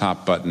 opens the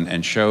top button,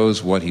 and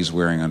shows what he's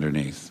wearing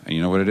underneath. And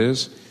you know what it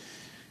is?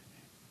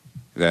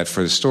 That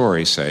for the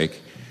story's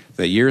sake,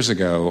 that years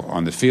ago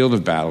on the field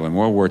of battle in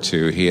World War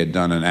II, he had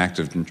done an act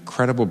of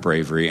incredible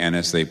bravery, and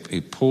as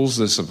he pulls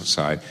this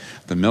aside,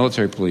 the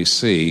military police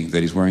see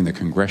that he's wearing the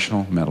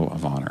Congressional Medal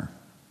of Honor.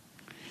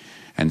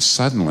 And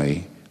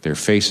suddenly, their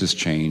faces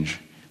change,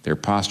 their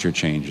posture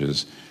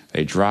changes,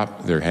 they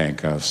drop their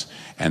handcuffs,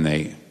 and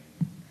they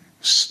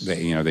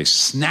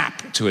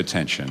snap to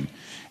attention,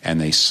 and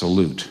they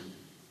salute.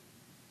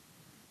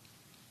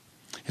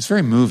 It's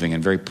very moving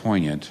and very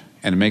poignant,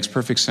 and it makes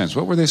perfect sense.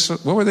 What were they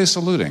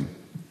saluting?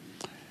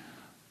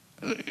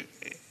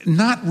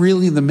 Not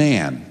really the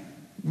man.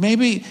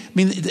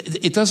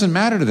 It doesn't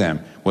matter to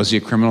them. Was he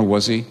a criminal?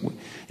 Was he?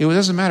 It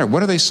doesn't matter.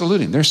 What are they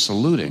saluting? They're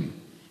saluting.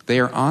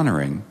 They are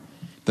honoring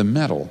the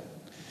medal,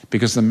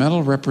 because the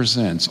medal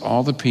represents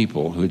all the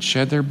people who had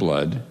shed their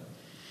blood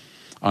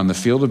on the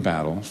field of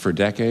battle for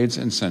decades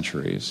and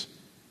centuries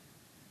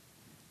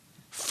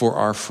for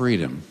our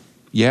freedom.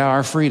 Yeah,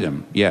 our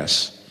freedom.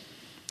 Yes.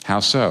 How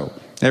so?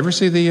 Ever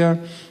see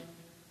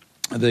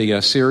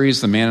the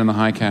series, The Man in the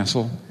High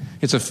Castle?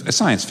 It's a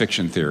science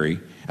fiction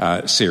theory,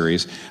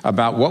 series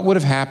about what would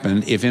have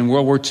happened if in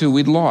World War II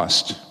we'd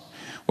lost.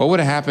 What would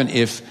have happened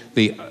if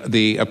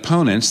the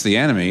opponents, the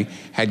enemy,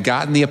 had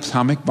gotten the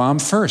atomic bomb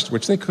first,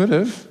 which they could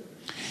have?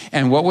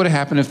 And what would have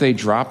happened if they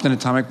dropped an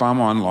atomic bomb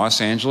on Los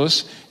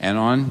Angeles and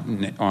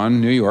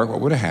on New York?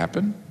 What would have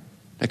happened?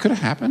 That could have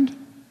happened.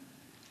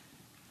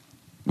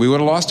 We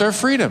would have lost our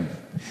freedom.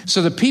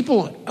 So the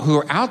people who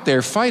are out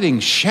there fighting,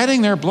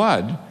 shedding their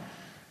blood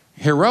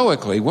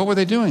heroically, what were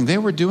they doing? They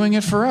were doing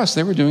it for us.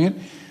 They were doing it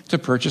to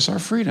purchase our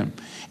freedom.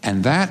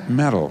 And that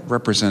medal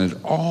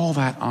represented all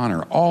that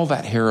honor, all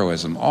that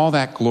heroism, all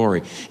that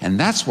glory. And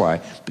that's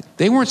why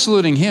they weren't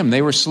saluting him.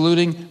 They were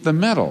saluting the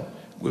medal,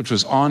 which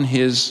was on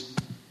his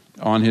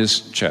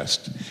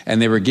chest.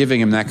 And they were giving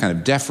him that kind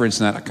of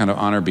deference and that kind of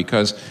honor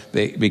because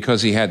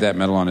he had that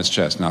medal on his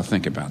chest. Now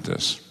think about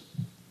this.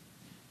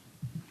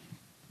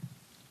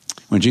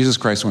 When Jesus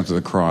Christ went to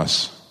the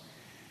cross,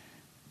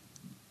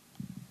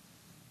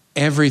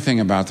 everything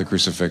about the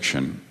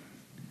crucifixion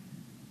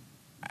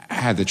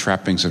had the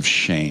trappings of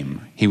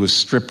shame. He was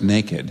stripped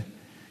naked.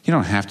 You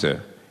don't have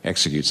to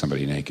execute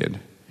somebody naked,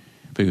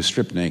 but he was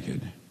stripped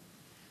naked.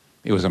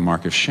 It was a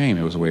mark of shame.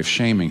 It was a way of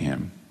shaming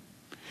him.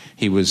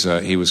 He was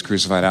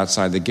crucified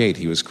outside the gate.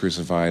 He was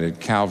crucified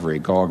at Calvary,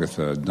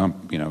 Golgotha,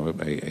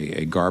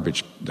 a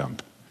garbage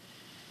dump.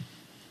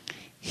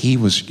 He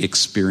was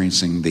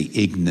experiencing the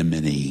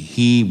ignominy.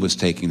 He was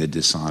taking the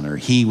dishonor.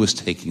 He was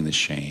taking the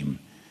shame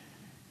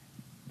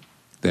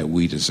that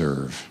we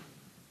deserve.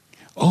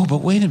 Oh,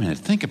 but wait a minute.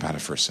 Think about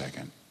it for a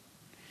second.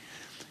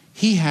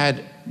 He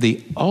had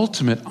the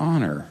ultimate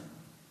honor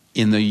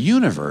in the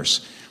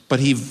universe, but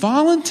he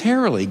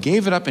voluntarily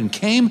gave it up and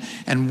came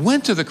and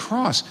went to the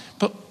cross.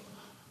 But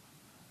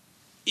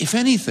if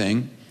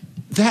anything,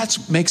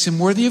 that makes him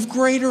worthy of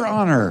greater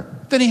honor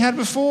than he had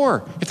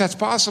before, if that's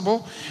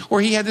possible.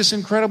 Or he had this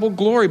incredible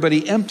glory, but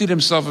he emptied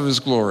himself of his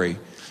glory.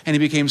 And he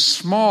became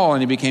small,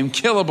 and he became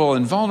killable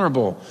and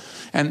vulnerable.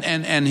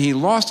 And he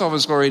lost all of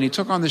his glory, and he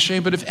took on the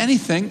shame. But if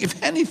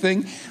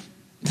anything,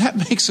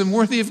 that makes him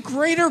worthy of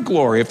greater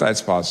glory, if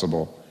that's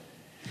possible.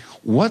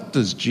 What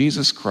does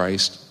Jesus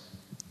Christ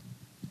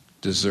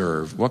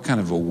deserve? What kind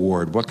of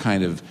award, what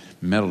kind of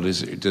medal does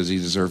he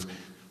deserve?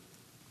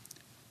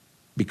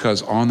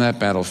 Because on that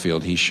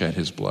battlefield, he shed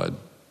his blood.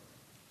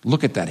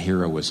 Look at that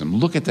heroism.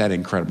 Look at that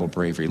incredible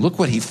bravery. Look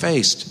what he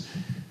faced.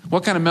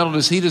 What kind of medal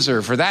does he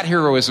deserve for that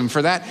heroism,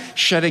 for that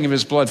shedding of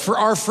his blood, for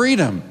our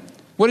freedom?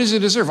 What does he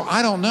deserve?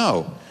 I don't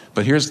know.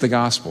 But here's the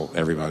gospel,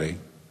 everybody.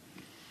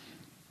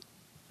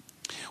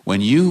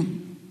 When you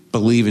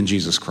believe in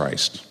Jesus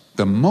Christ,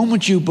 the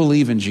moment you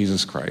believe in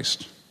Jesus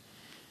Christ,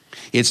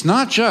 it's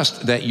not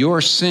just that your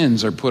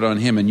sins are put on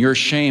him and your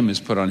shame is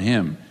put on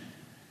him,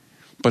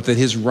 but that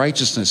his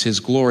righteousness, his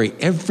glory,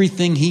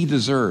 everything he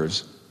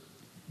deserves,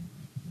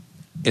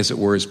 as it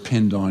were, is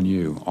pinned on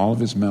you. All of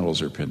his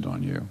medals are pinned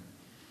on you.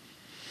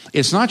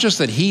 It's not just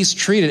that he's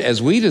treated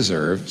as we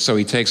deserve, so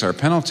he takes our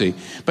penalty,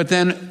 but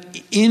then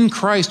in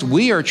Christ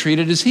we are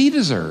treated as he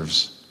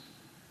deserves.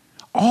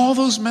 All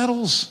those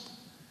medals,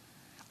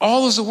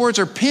 all those awards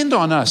are pinned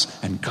on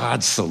us, and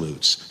God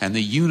salutes, and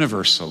the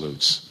universe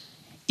salutes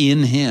in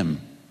him.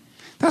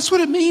 That's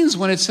what it means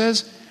when it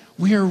says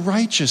we are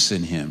righteous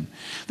in him.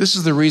 This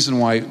is the reason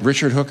why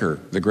Richard Hooker,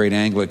 the great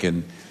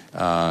Anglican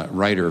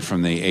writer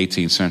from the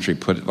 18th century,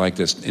 put it like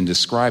this in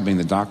describing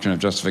the doctrine of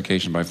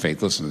justification by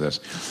faith. Listen to this.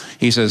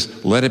 He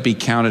says, "Let it be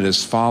counted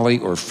as folly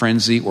or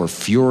frenzy or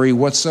fury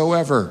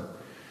whatsoever.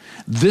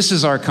 This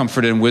is our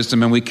comfort and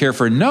wisdom, and we care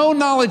for no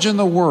knowledge in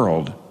the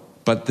world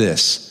but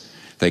this,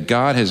 that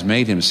God has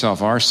made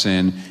himself our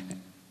sin,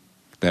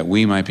 that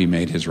we might be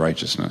made his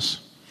righteousness.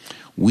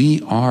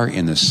 We are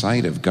in the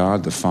sight of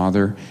God the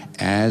Father,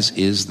 as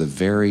is the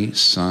very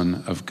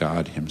Son of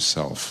God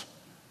himself.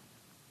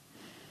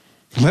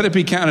 Let it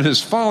be counted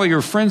as folly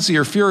or frenzy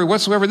or fury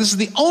whatsoever. This is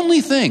the only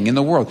thing in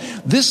the world.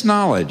 This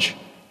knowledge,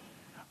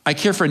 I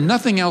care for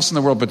nothing else in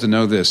the world but to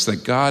know this,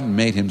 that God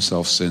made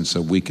himself sin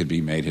so we could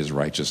be made his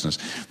righteousness.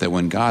 That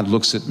when God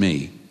looks at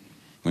me,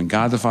 when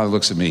God the Father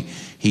looks at me,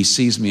 he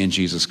sees me in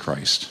Jesus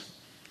Christ.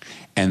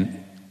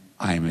 And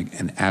I am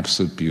an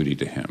absolute beauty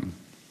to him."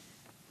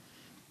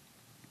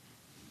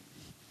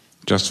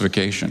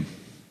 Justification.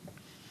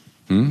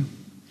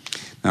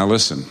 Now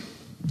listen.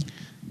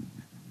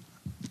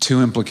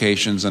 2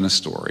 implications and a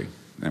story,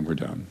 and we're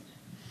done.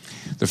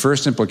 The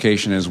first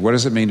implication is, what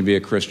does it mean to be a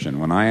Christian?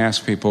 When I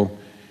ask people,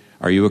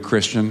 are you a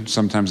Christian?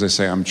 Sometimes they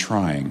say, I'm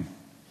trying.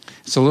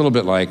 It's a little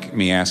bit like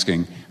me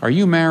asking, are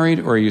you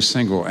married or are you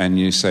single? And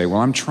you say,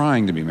 well, I'm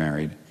trying to be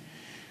married.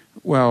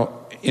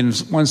 Well, in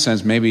one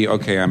sense, maybe,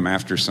 okay, I'm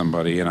after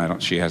somebody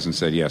and she hasn't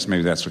said yes.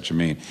 Maybe that's what you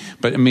mean.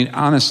 But I mean,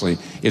 honestly,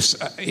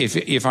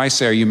 if I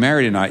say, are you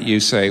married or not? You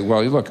say,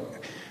 well, look,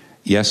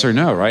 yes or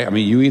no, right? I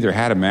mean, you either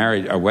had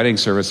a wedding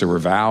service, there were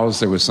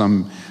vows, there was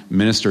some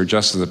minister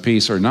justice of the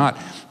peace or not.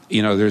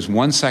 You know, there's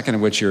 1 second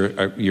in which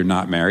you're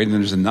not married, and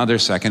then there's another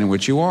second in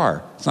which you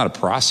are. It's not a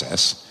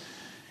process.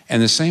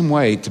 And the same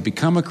way, to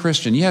become a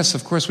Christian, yes,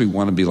 of course we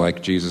want to be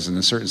like Jesus. In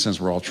a certain sense,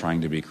 we're all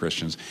trying to be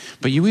Christians.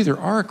 But you either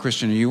are a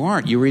Christian or you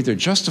aren't. You're either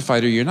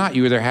justified or you're not.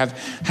 You either have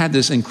had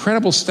this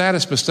incredible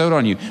status bestowed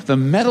on you. The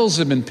medals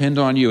have been pinned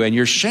on you and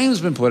your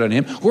shame's been put on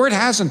him, or it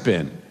hasn't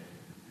been.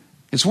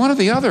 It's one or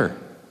the other.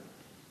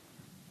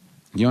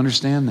 You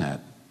understand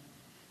that?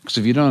 Because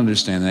if you don't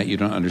understand that, you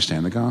don't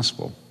understand the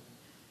gospel.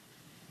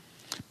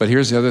 But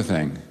here's the other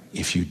thing.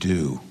 If you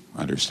do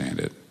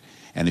understand it,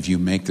 and if you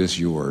make this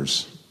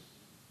yours,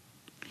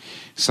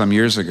 some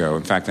years ago,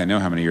 in fact, I know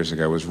how many years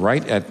ago, it was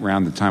right at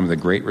around the time of the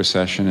Great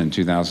Recession in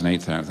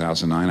 2008,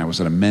 2009. I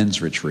was at a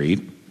men's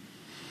retreat,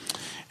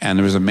 and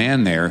there was a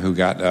man there who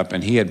got up,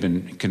 and he had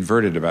been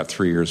converted about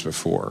 3 years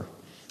before,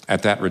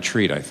 at that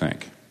retreat, I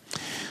think.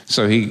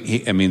 So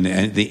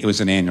it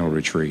was an annual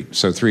retreat,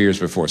 so 3 years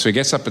before. So he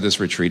gets up at this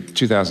retreat,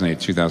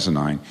 2008,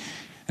 2009,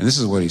 and this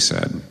is what he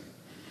said.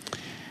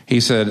 He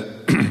said,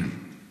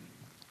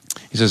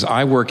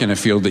 I work in a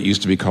field that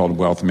used to be called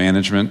wealth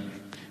management,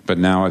 but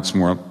now it's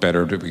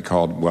better to be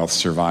called wealth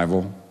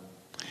survival.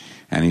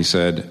 And he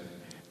said,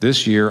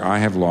 this year I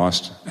have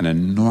lost an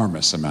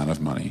enormous amount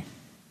of money.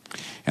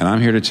 And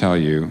I'm here to tell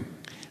you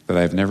that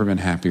I've never been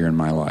happier in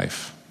my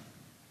life.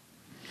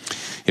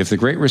 If the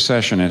Great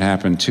Recession had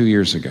happened 2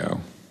 years ago,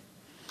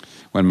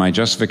 when my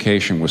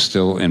justification was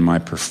still in my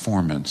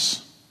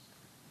performance,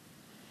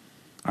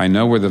 I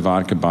know where the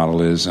vodka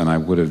bottle is, and I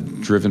would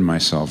have driven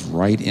myself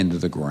right into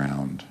the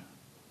ground.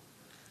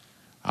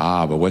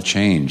 But what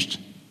changed?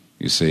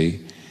 You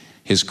see,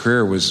 his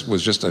career was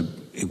just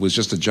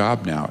a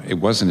job now. It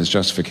wasn't his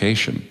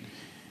justification.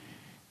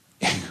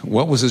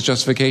 What was his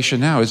justification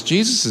now? It's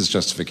Jesus'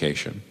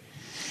 justification.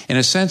 In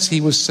a sense,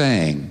 he was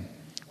saying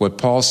what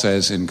Paul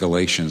says in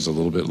Galatians, a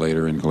little bit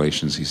later in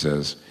Galatians, he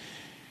says,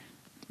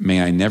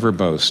 may I never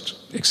boast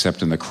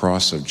except in the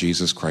cross of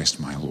Jesus Christ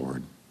my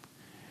Lord,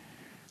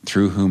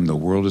 through whom the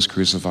world is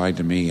crucified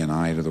to me and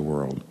I to the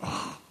world.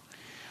 Oh.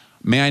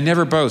 May I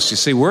never boast. You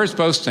see, where's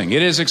boasting?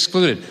 It is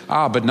excluded.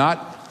 But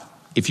not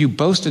if you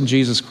boast in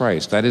Jesus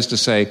Christ. That is to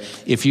say,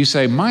 if you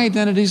say, my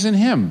identity is in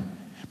him.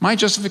 My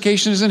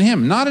justification is in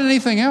him, not in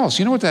anything else.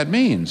 You know what that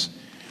means?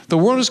 The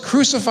world is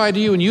crucified to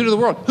you and you to the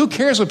world. Who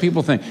cares what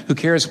people think? Who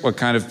cares what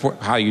kind of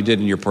how you did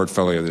in your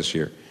portfolio this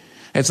year?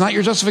 It's not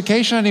your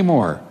justification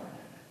anymore.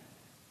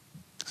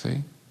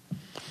 See?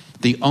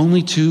 The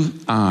only two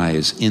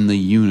eyes in the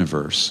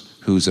universe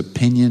whose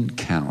opinion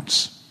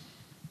counts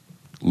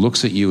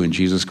looks at you in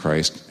Jesus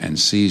Christ and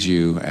sees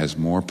you as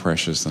more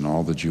precious than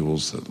all the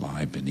jewels that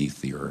lie beneath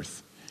the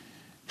earth.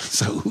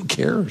 So who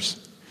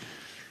cares?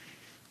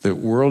 The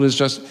world is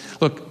just,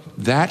 look,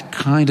 that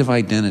kind of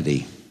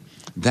identity,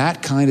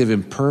 that kind of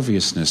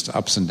imperviousness to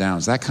ups and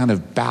downs, that kind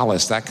of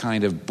ballast, that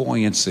kind of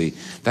buoyancy,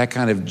 that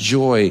kind of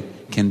joy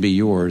can be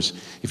yours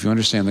if you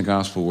understand the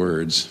gospel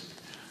words: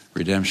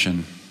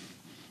 redemption,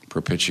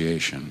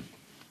 propitiation,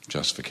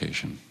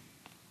 justification.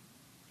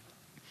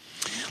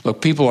 Look,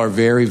 people are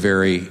very,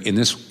 very, in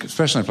this,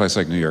 especially in a place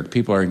like New York,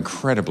 people are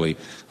incredibly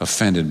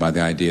offended by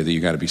the idea that you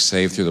got to be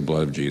saved through the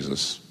blood of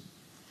Jesus.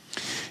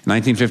 In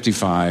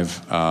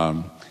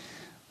 1955,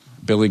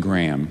 Billy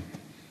Graham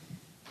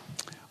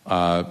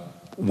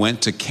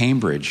went to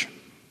Cambridge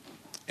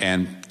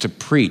and to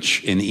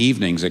preach in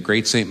evenings at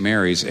Great St.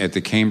 Mary's at the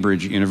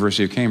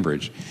University of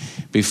Cambridge.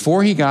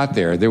 Before he got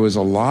there, there was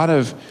a lot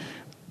of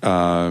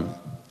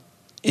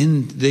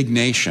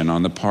indignation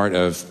on the part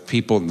of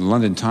people. In the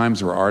London Times,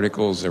 there were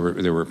articles, there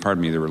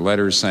were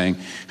letters saying,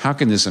 how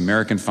can this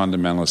American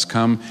fundamentalist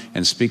come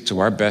and speak to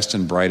our best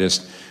and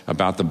brightest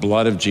about the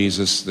blood of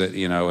Jesus, that,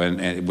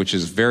 and which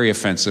is very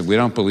offensive. We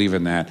don't believe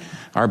in that.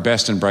 Our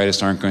best and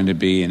brightest aren't going to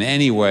be in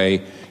any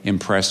way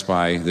impressed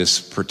by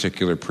this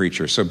particular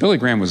preacher. So Billy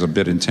Graham was a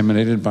bit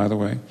intimidated, by the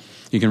way.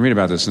 You can read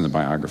about this in the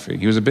biography.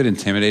 He was a bit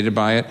intimidated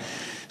by it.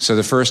 So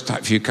the first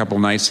couple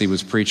nights he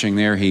was preaching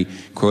there, he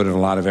quoted a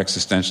lot of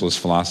existentialist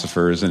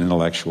philosophers and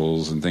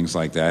intellectuals and things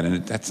like that.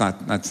 And that's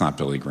not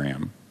Billy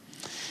Graham.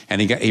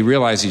 And he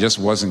realized he just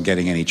wasn't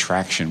getting any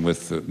traction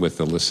with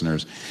the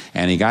listeners.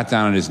 And he got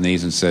down on his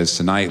knees and says,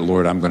 tonight,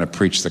 Lord, I'm going to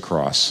preach the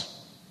cross.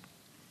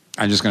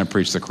 I'm just going to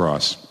preach the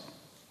cross.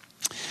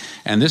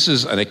 And this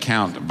is an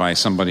account by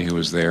somebody who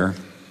was there.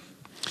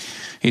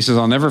 He says,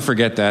 I'll never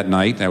forget that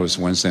night. That was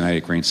Wednesday night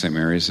at Great St.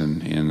 Mary's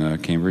in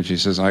Cambridge. He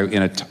says,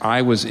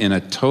 I was in a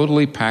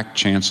totally packed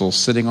chancel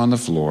sitting on the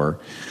floor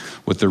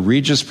with the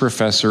Regius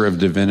Professor of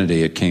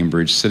Divinity at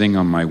Cambridge sitting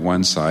on my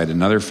one side,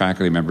 another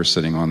faculty member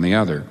sitting on the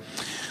other.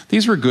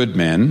 These were good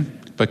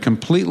men, but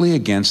completely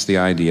against the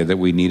idea that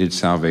we needed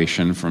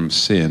salvation from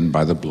sin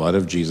by the blood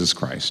of Jesus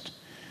Christ.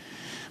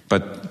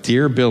 But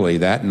dear Billy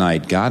that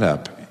night got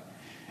up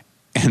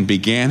and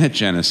began at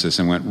Genesis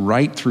and went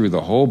right through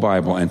the whole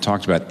Bible and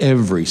talked about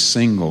every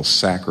single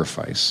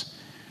sacrifice.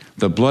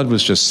 The blood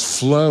was just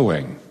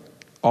flowing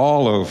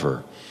all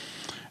over,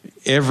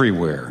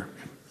 everywhere,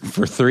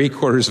 for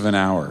 3/4 of an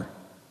hour.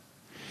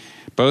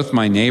 Both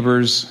my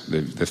neighbors,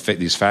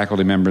 these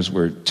faculty members,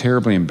 were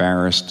terribly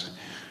embarrassed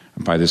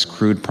by this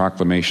crude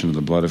proclamation of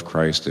the blood of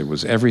Christ. It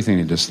was everything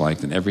they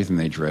disliked and everything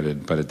they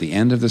dreaded. But at the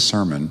end of the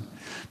sermon,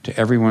 To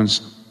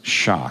everyone's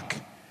shock,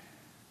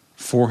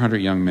 400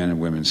 young men and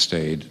women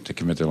stayed to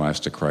commit their lives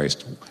to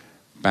Christ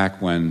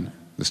back when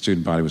the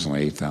student body was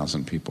only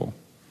 8,000 people.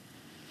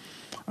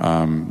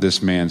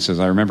 This man says,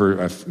 I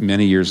remember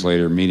many years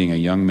later meeting a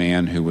young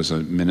man who was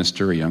a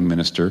young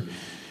minister,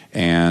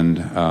 and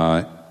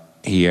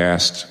he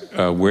asked,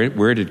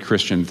 where did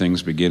Christian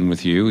things begin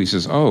with you? He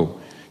says,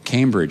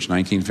 Cambridge,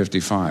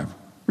 1955.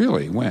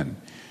 Really? When?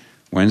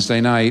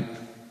 Wednesday night,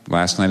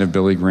 last night of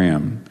Billy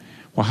Graham.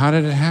 Well, how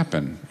did it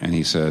happen? And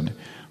he said,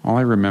 all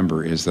I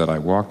remember is that I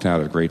walked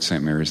out of Great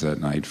St. Mary's that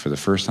night for the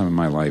first time in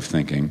my life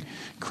thinking,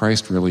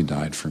 Christ really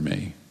died for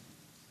me.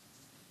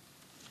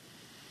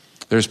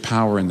 There's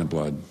power in the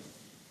blood.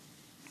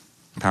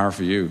 Power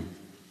for you.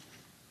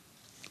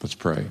 Let's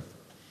pray.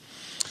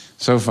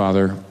 So,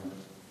 Father,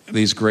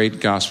 these great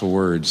gospel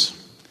words,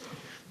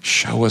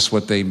 show us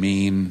what they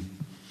mean.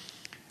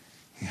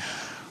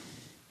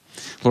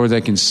 Lord,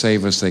 they can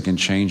save us, they can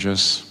change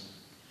us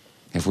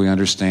if we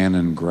understand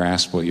and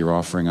grasp what you're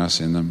offering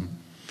us in them.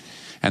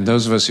 And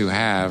those of us who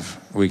have,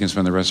 we can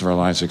spend the rest of our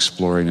lives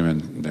exploring them,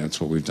 and that's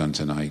what we've done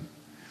tonight.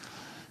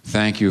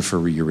 Thank you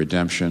for your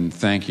redemption.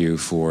 Thank you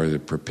for the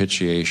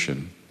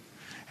propitiation.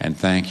 And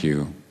thank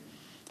you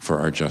for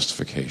our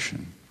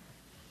justification.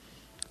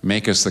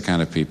 Make us the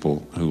kind of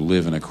people who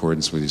live in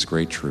accordance with these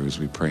great truths.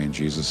 We pray in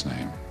Jesus'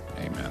 name.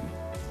 Amen.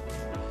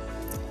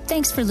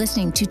 Thanks for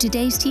listening to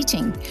today's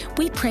teaching.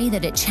 We pray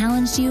that it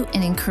challenged you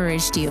and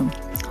encouraged you.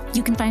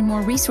 You can find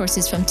more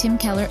resources from Tim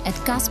Keller at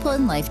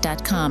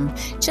gospelandlife.com.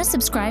 Just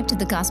subscribe to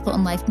the Gospel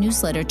and Life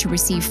newsletter to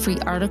receive free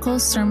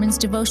articles, sermons,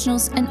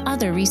 devotionals, and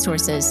other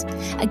resources.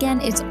 Again,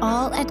 it's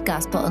all at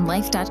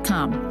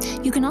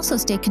gospelandlife.com. You can also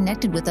stay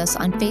connected with us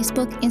on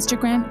Facebook,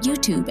 Instagram,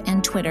 YouTube,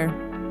 and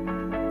Twitter.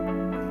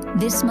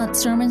 This month's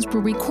sermons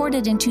were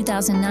recorded in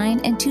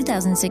 2009 and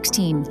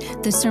 2016.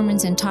 The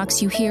sermons and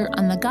talks you hear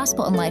on the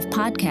Gospel and Life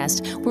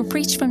podcast were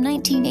preached from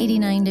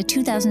 1989 to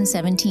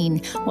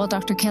 2017, while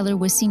Dr. Keller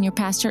was senior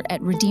pastor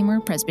at Redeemer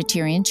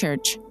Presbyterian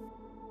Church.